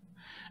sprite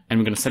and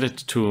we're gonna set it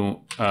to,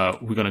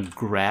 we're gonna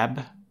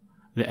grab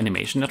the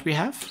animation that we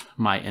have,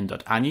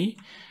 my_n.ani,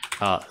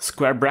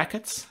 square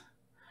brackets,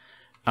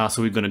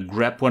 So we're going to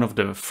grab one of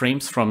the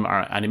frames from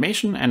our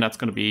animation, and that's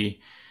going to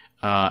be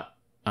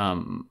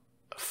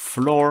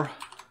floor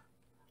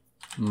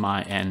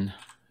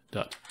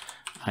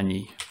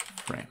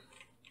my_n.any_frame.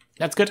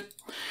 That's good.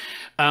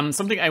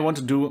 Something I want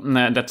to do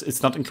that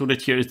is not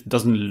included here, it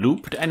doesn't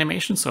loop the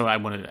animation, so I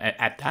want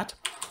to add that.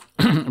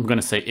 I'm going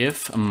to say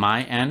if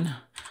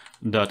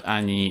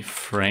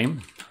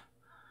my_n.any_frame,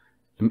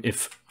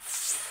 if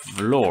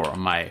floor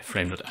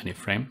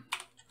my_frame.any_frame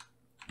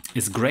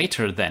is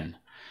greater than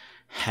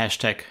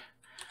hashtag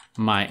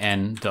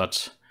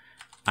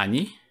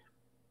my_n.any,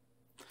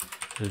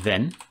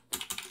 then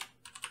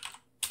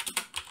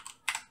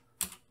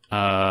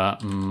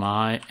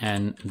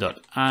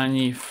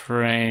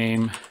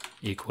my_n.any_frame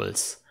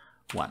equals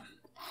 1.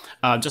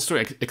 Just to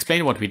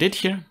explain what we did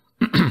here.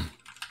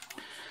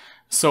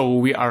 So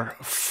we are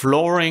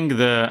flooring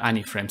the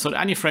any_frame. So the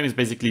any_frame is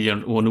basically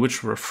on which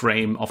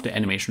frame of the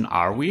animation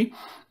are we.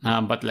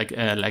 But like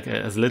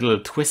a little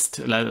twist,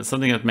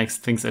 something that makes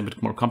things a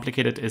bit more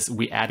complicated is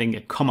we adding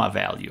a comma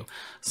value.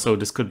 So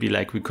this could be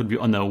like, we could be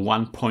on the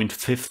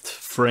 1.5th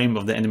frame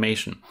of the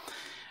animation.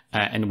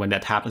 And when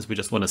that happens, we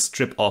just want to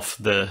strip off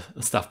the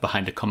stuff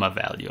behind the comma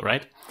value,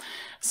 right?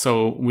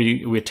 So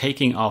we're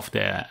taking off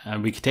the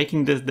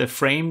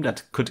frame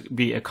that could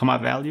be a comma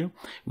value,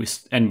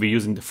 and we're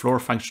using the floor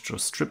function to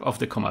strip off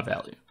the comma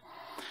value.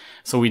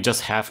 So we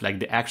just have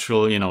like the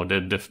actual,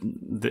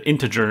 the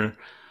integer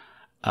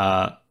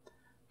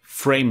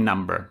frame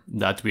number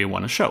that we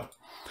want to show.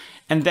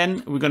 And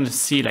then we're going to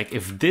see like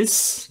if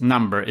this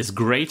number is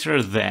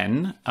greater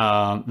than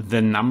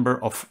the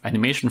number of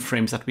animation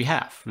frames that we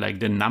have, like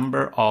the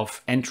number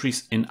of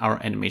entries in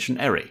our animation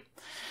array,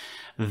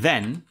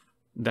 then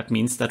that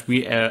means that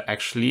we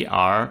actually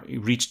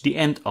reached the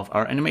end of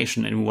our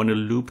animation and we want to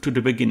loop to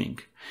the beginning.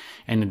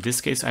 And in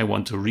this case, I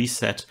want to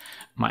reset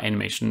my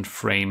animation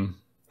frame,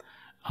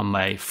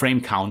 my frame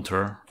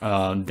counter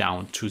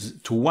down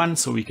to 1,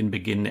 so we can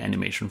begin the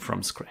animation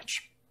from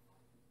scratch.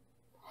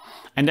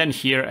 And then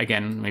here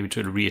again, maybe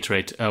to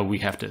reiterate, we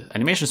have the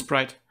animation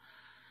sprite,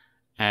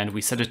 and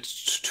we set it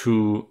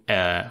to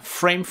a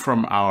frame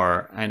from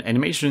an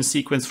animation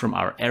sequence from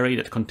our array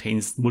that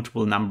contains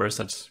multiple numbers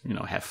that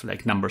have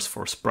like numbers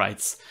for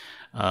sprites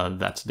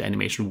that the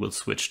animation will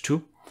switch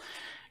to.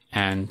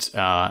 And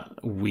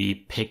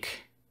we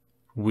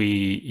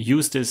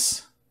use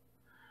this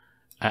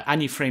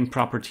any_frame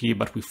property,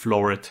 but we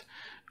floor it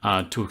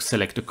to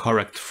select the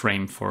correct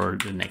frame for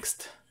the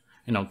next.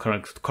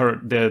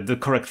 The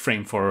correct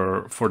frame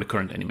for the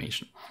current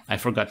animation. I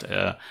forgot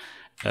a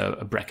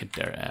bracket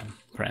there,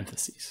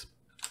 parentheses.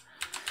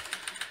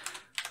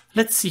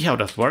 Let's see how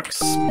that works.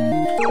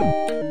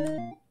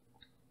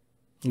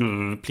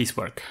 Please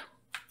work.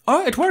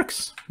 Oh, it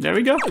works. There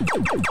we go.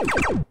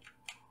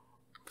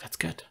 That's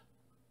good.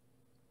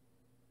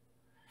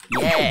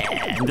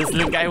 Yeah, and this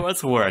little guy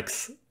also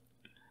works.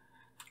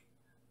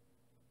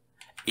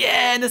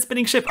 Yeah, and the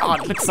spinning ship. Oh,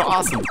 it looks so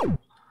awesome.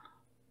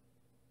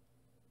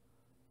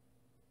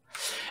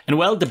 And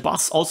well, the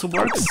boss also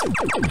works,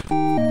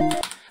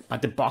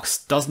 but the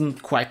box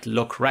doesn't quite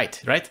look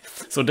right?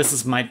 So this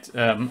is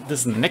this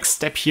is the next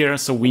step here.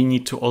 So we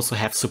need to also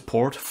have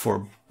support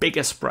for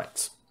bigger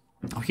sprites.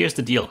 Now here's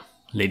the deal,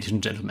 ladies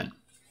and gentlemen.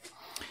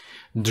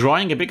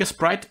 Drawing a bigger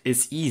sprite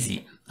is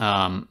easy,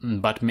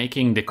 but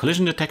making the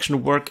collision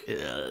detection work,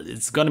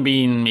 it's gonna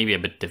be maybe a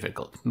bit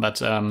difficult.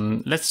 But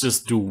let's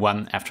just do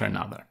one after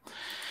another.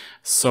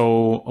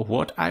 So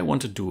what I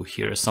want to do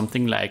here is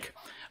something like,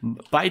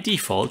 by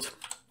default,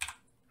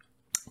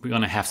 we're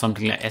going to have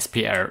something like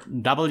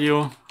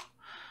SPRW,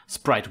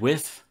 sprite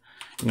width.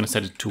 I'm going to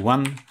set it to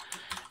 1,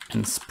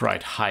 and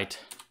sprite height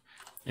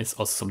is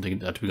also something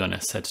that we're going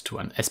to set to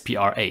an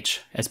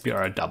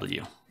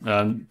SPRW.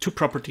 2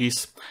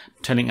 properties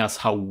telling us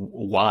how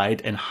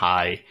wide and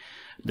high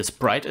the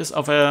sprite is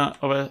of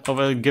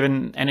a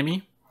given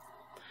enemy.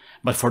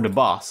 But for the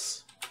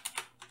boss,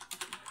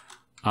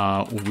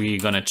 we're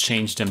going to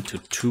change them to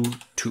 2,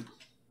 2.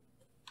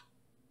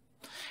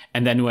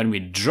 And then when we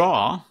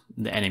draw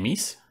the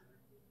enemies,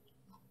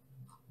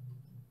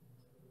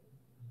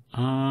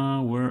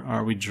 where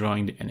are we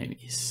drawing the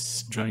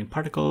enemies? Drawing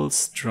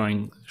particles,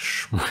 drawing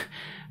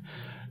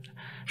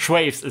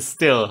waves is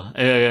still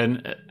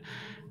there's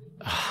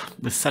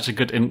such a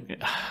good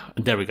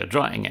there we go,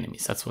 drawing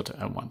enemies. That's what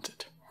I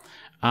wanted.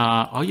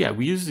 Oh yeah,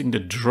 we're using the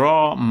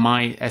draw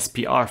my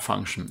SPR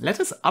function. Let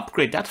us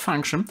upgrade that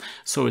function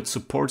so it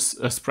supports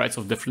sprites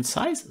of different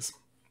sizes.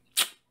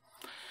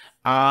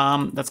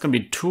 That's gonna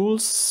be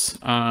tools.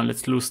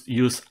 Let's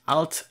use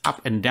Alt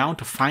up and down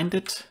to find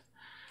it.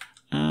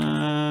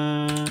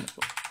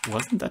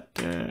 Wasn't that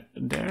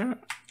there?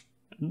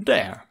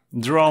 There.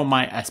 Draw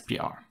my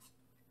SPR.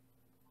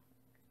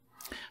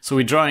 So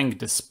we're drawing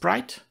the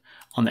sprite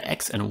on the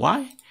X and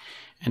Y.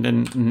 And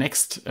then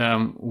next,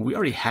 we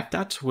already had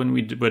that when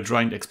we were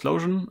drawing the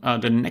explosion.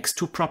 The next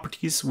 2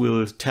 properties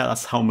will tell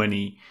us how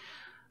many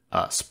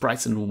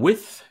sprites in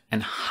width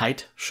and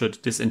height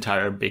should this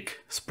entire big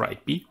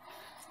sprite be.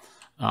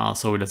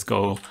 So let's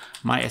go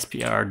my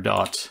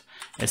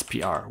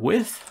SPR.SPR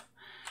width,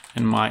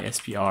 and my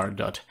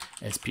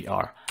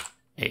SPR.SPRH.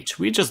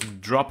 We're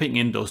just dropping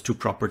in those two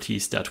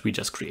properties that we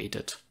just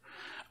created,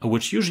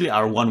 which usually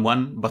are 1,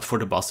 1, but for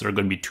the boss they're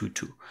going to be 2,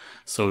 2.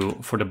 So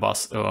for the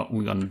boss,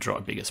 we're going to draw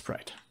a bigger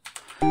sprite.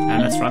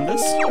 And let's run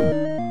this.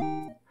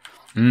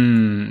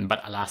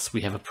 But alas,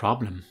 we have a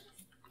problem.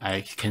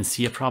 I can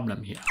see a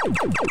problem here.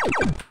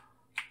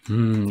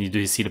 Do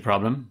you see the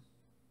problem?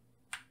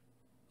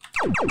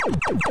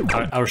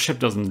 Our ship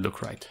doesn't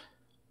look right.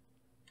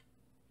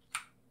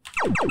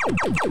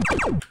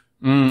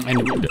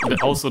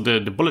 And also the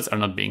bullets are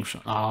not being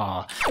shown.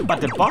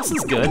 But the boss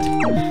is good.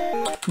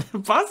 The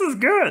boss is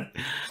good.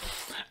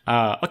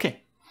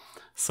 Okay,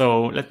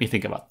 so let me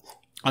think about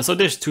it. So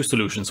there's two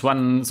solutions.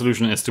 One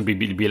solution is to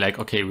be like,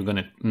 okay, we're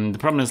gonna. The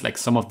problem is like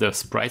some of the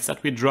sprites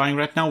that we're drawing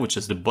right now, which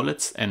is the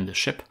bullets and the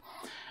ship,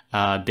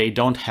 they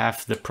don't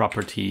have the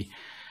property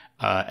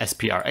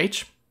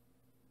SPRH.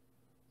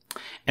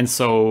 And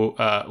so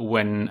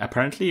when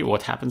apparently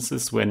what happens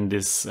is when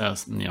this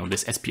this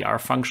SPR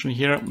function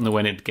here,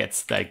 when it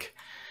gets like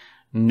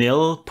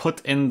nil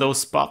put in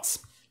those spots,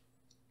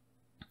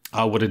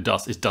 what it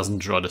does, it doesn't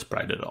draw the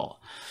sprite at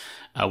all,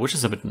 which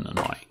is a bit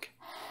annoying.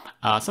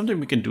 Something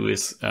we can do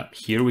is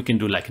here we can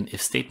do like an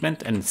if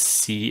statement and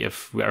see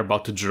if we are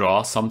about to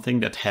draw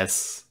something that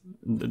has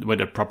where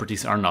the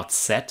properties are not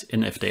set,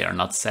 and if they are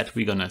not set,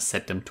 we're gonna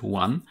set them to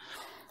 1.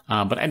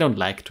 But I don't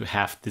like to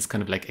have this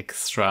kind of like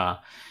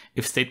extra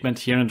if statement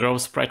here in the draw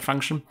sprite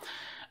function.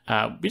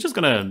 We're just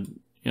gonna,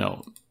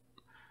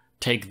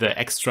 take the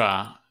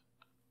extra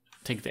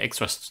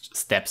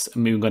steps,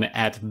 and we're gonna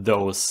add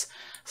those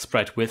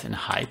sprite width and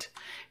height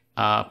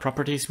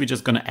properties. We're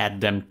just gonna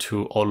add them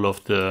to all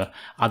of the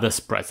other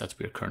sprites that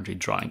we're currently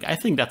drawing. I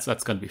think that's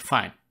gonna be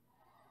fine.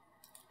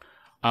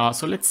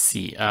 So let's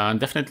see.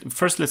 Definitely,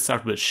 first let's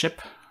start with ship.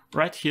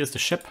 Right, here's the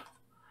ship.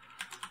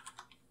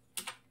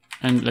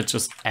 And let's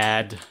just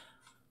add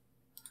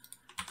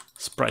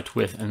sprite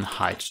width and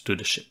height to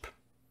the ship.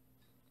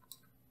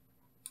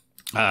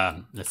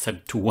 Let's set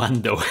it to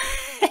 1 though.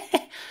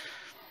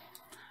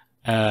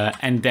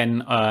 And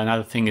then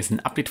another thing is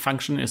an update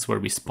function is where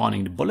we're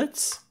spawning the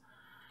bullets.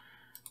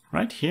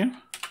 Right here.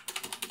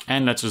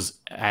 And let's just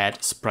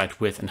add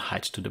sprite width and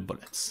height to the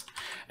bullets.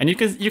 And you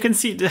can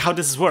see how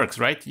this works,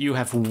 right? You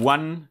have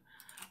one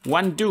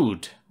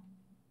dude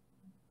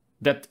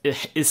that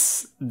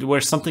is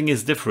where something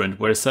is different,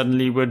 where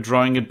suddenly we're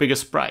drawing a bigger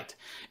sprite.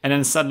 And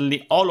then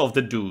suddenly all of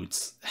the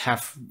dudes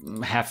have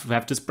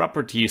this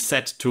property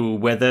set to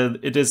whether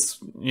it is,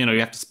 you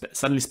have to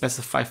suddenly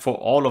specify for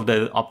all of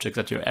the objects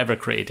that you're ever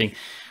creating,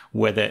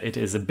 whether it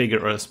is a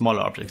bigger or a smaller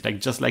object. Like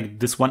just like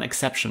this one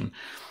exception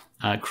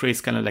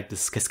creates kind of like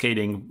this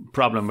cascading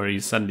problem where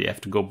you suddenly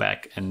have to go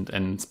back and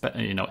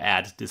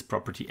add this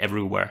property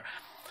everywhere.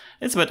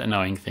 It's a bit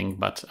annoying thing,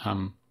 but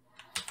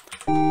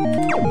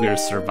we'll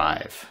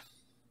survive.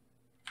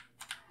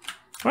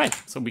 Right,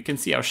 so we can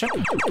see our ship.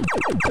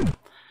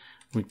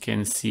 We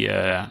can see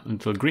a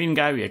little green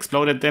guy. We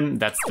exploded them.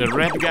 That's the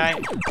red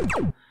guy.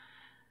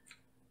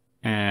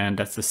 And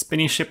that's the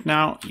spinning ship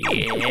now.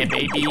 Yeah,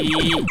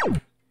 baby.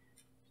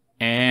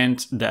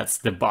 And that's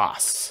the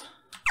boss.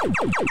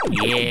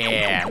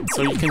 Yeah.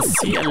 So you can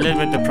see a little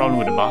bit the problem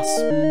with the boss.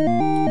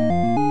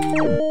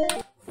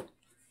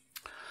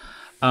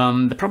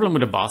 The problem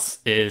with the boss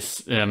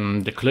is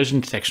the collision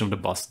detection of the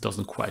boss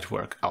doesn't quite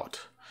work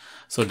out.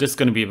 So this is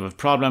going to be a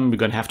problem. We're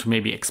going to have to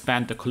maybe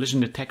expand the collision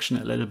detection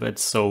a little bit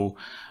so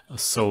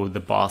the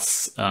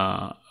boss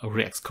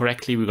reacts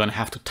correctly. We're going to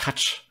have to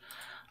touch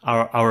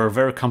our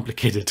very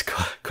complicated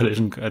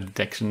collision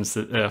detection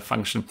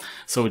function.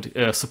 So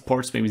it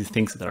supports maybe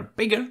things that are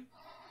bigger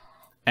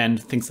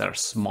and things that are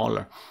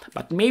smaller.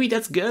 But maybe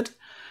that's good,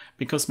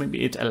 because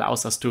maybe it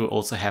allows us to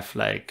also have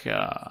like,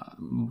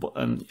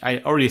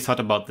 I already thought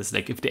about this,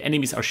 like if the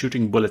enemies are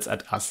shooting bullets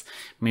at us,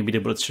 maybe the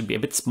bullets should be a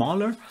bit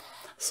smaller.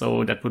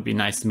 So that would be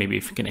nice, maybe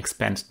if we can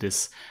expand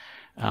this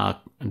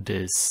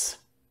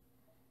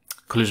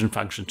collision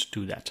function to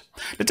do that.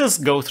 Let us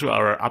go through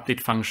our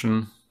update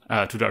function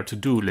to our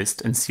to-do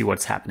list and see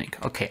what's happening.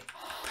 Okay,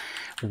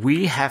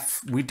 we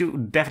do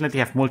definitely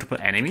have multiple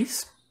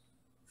enemies.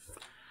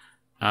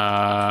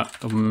 We're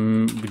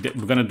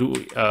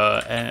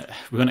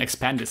gonna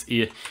expand this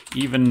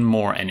even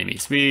more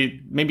enemies.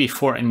 Maybe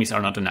 4 enemies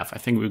are not enough. I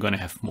think we're gonna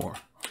have more.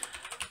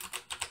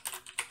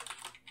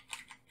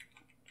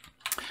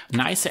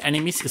 Nicer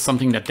enemies is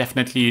something that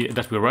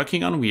we're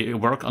working on. We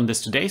work on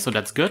this today, so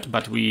that's good.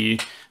 But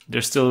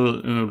there's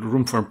still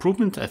room for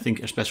improvement. I think,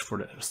 especially for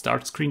the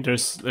start screen,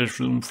 there's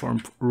room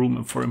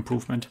for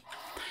improvement.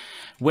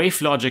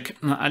 Wave logic.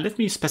 Let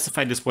me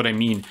specify this. What I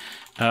mean.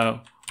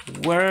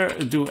 Where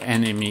do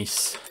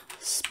enemies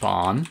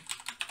spawn?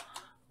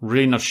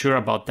 Really not sure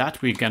about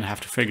that. We're gonna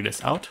have to figure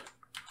this out.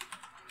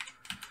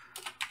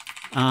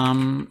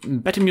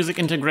 Better music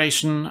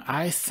integration.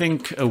 I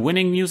think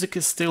winning music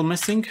is still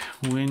missing.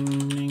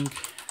 Winning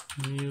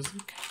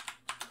music.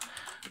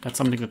 That's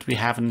something that we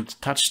haven't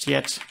touched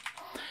yet.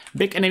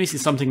 Big enemies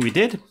is something we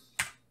did.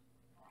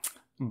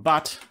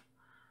 But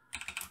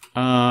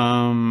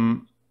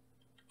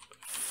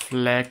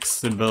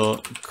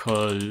flexible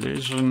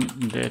collision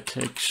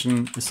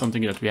detection is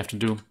something that we have to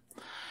do.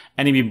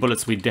 Enemy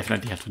bullets we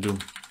definitely have to do.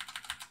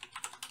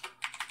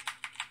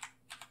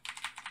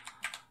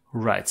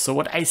 Right, so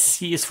what I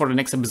see is for the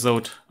next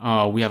episode,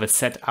 we have it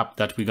set up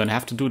that we're gonna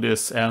have to do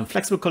this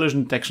flexible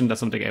collision detection.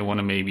 That's something I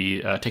wanna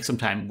maybe take some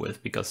time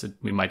with, because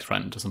we might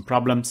run into some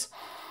problems.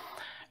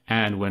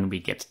 And when we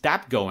get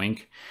that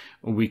going,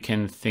 we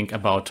can think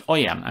about, oh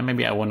yeah, and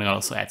maybe I wanna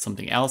also add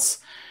something else.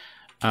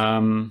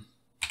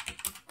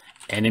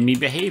 Enemy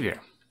behavior.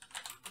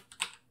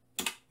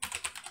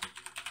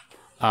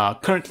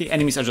 Currently,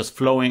 enemies are just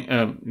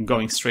flowing,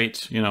 going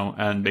straight, you know,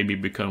 and maybe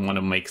we can want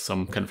to make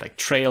some kind of like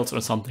trails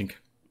or something.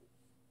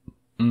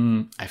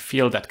 I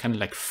feel that kind of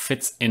like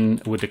fits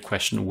in with the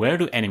question, where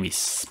do enemies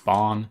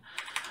spawn?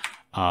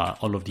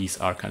 All of these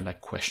are kind of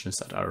like questions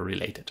that are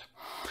related.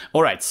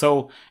 All right,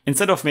 so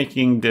instead of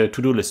making the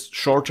to-do list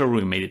shorter,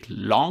 we made it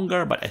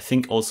longer, but I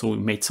think also we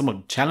made some of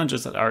the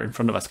challenges that are in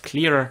front of us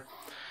clearer.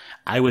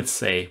 I would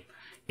say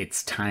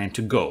it's time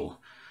to go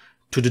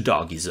to the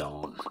Doggie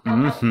Zone.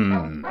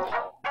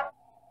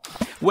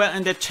 Well,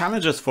 and the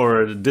challenges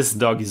for this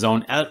Doggie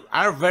Zone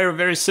are very,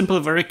 very simple,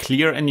 very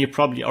clear, and you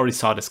probably already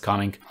saw this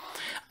coming.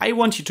 I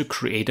want you to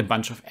create a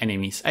bunch of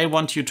enemies. I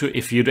want you to,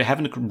 if you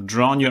haven't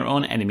drawn your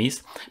own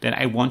enemies, then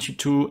I want you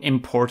to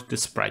import the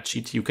sprite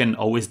sheet. You can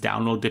always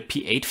download the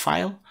P8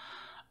 file.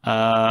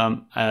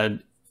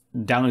 Download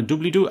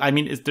doobly-doo. I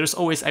mean, there's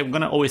always, I'm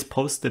gonna always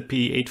post the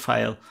P8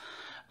 file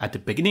at the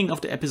beginning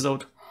of the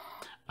episode.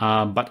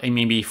 But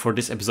maybe for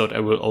this episode, I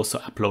will also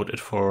upload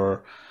it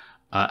for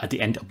at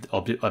the end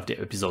of the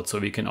episode, so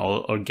we can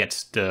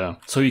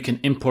so you can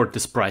import the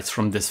sprites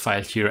from this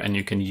file here, and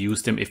you can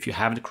use them. If you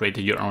haven't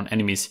created your own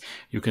enemies,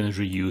 you can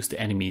reuse the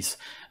enemies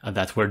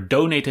that were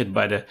donated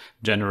by the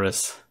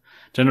generous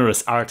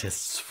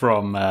artists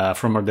from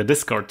the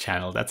Discord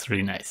channel. That's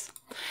really nice.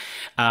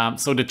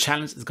 So the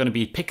challenge is going to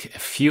be pick a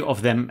few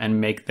of them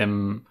and make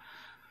them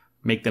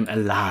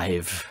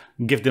alive.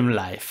 Give them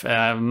life.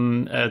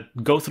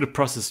 Go through the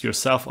process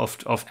yourself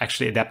of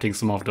actually adapting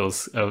some of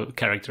those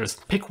characters.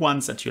 Pick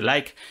ones that you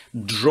like,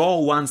 draw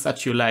ones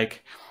that you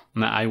like.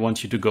 I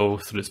want you to go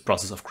through this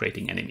process of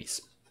creating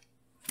enemies.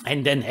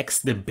 And then next,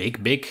 the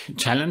big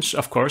challenge,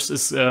 of course,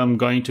 is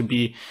going to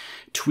be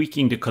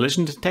tweaking the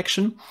collision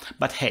detection.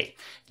 But hey,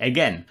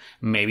 again,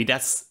 maybe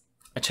that's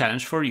a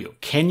challenge for you.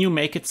 Can you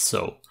make it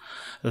so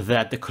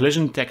that the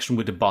collision detection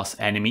with the boss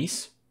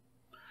enemies,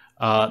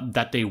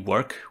 that they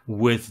work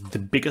with the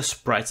bigger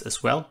sprites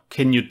as well?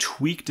 Can you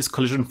tweak this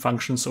collision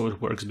function so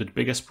it works with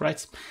bigger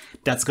sprites?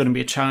 That's going to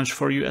be a challenge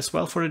for you as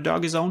well for the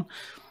Doggie Zone.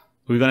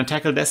 We're going to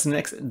tackle this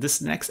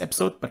next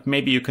episode, but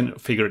maybe you can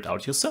figure it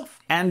out yourself.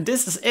 And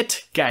this is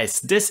it,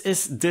 guys. This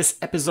is this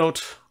episode.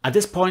 At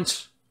this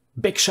point,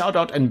 big shout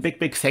out and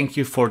big thank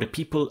you for the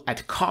people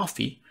at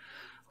Coffee,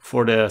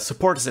 for the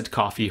supporters at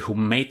Coffee who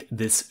made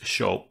this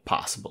show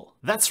possible.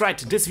 That's right,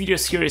 this video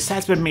series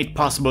has been made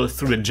possible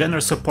through the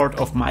generous support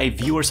of my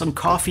viewers on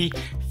Coffee.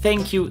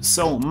 Thank you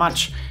so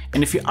much.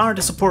 And if you aren't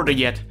a supporter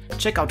yet,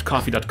 check out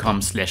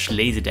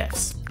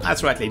coffee.com/lazydevs.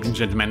 That's right, ladies and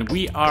gentlemen,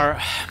 we are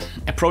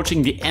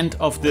approaching the end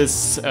of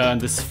this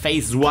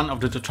phase 1 of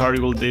the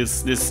tutorial.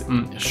 This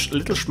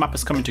little shmup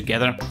is coming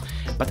together,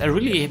 but I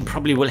really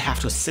probably will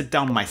have to sit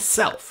down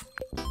myself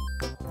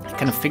and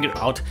kind of figure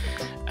out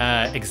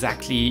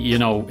exactly, you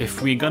know,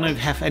 if we're gonna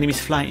have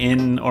enemies fly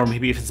in, or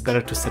maybe if it's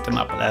better to set them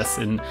up as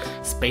in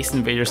Space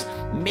Invaders.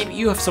 Maybe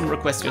you have some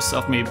requests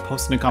yourself, maybe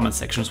post in the comment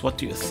sections. What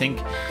do you think,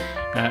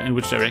 in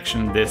which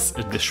direction this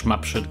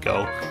shmup should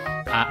go?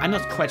 I'm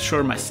not quite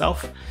sure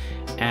myself,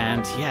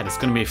 and yeah, it's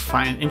gonna be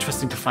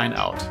interesting to find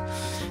out.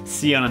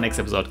 See you on the next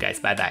episode, guys.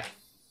 Bye bye.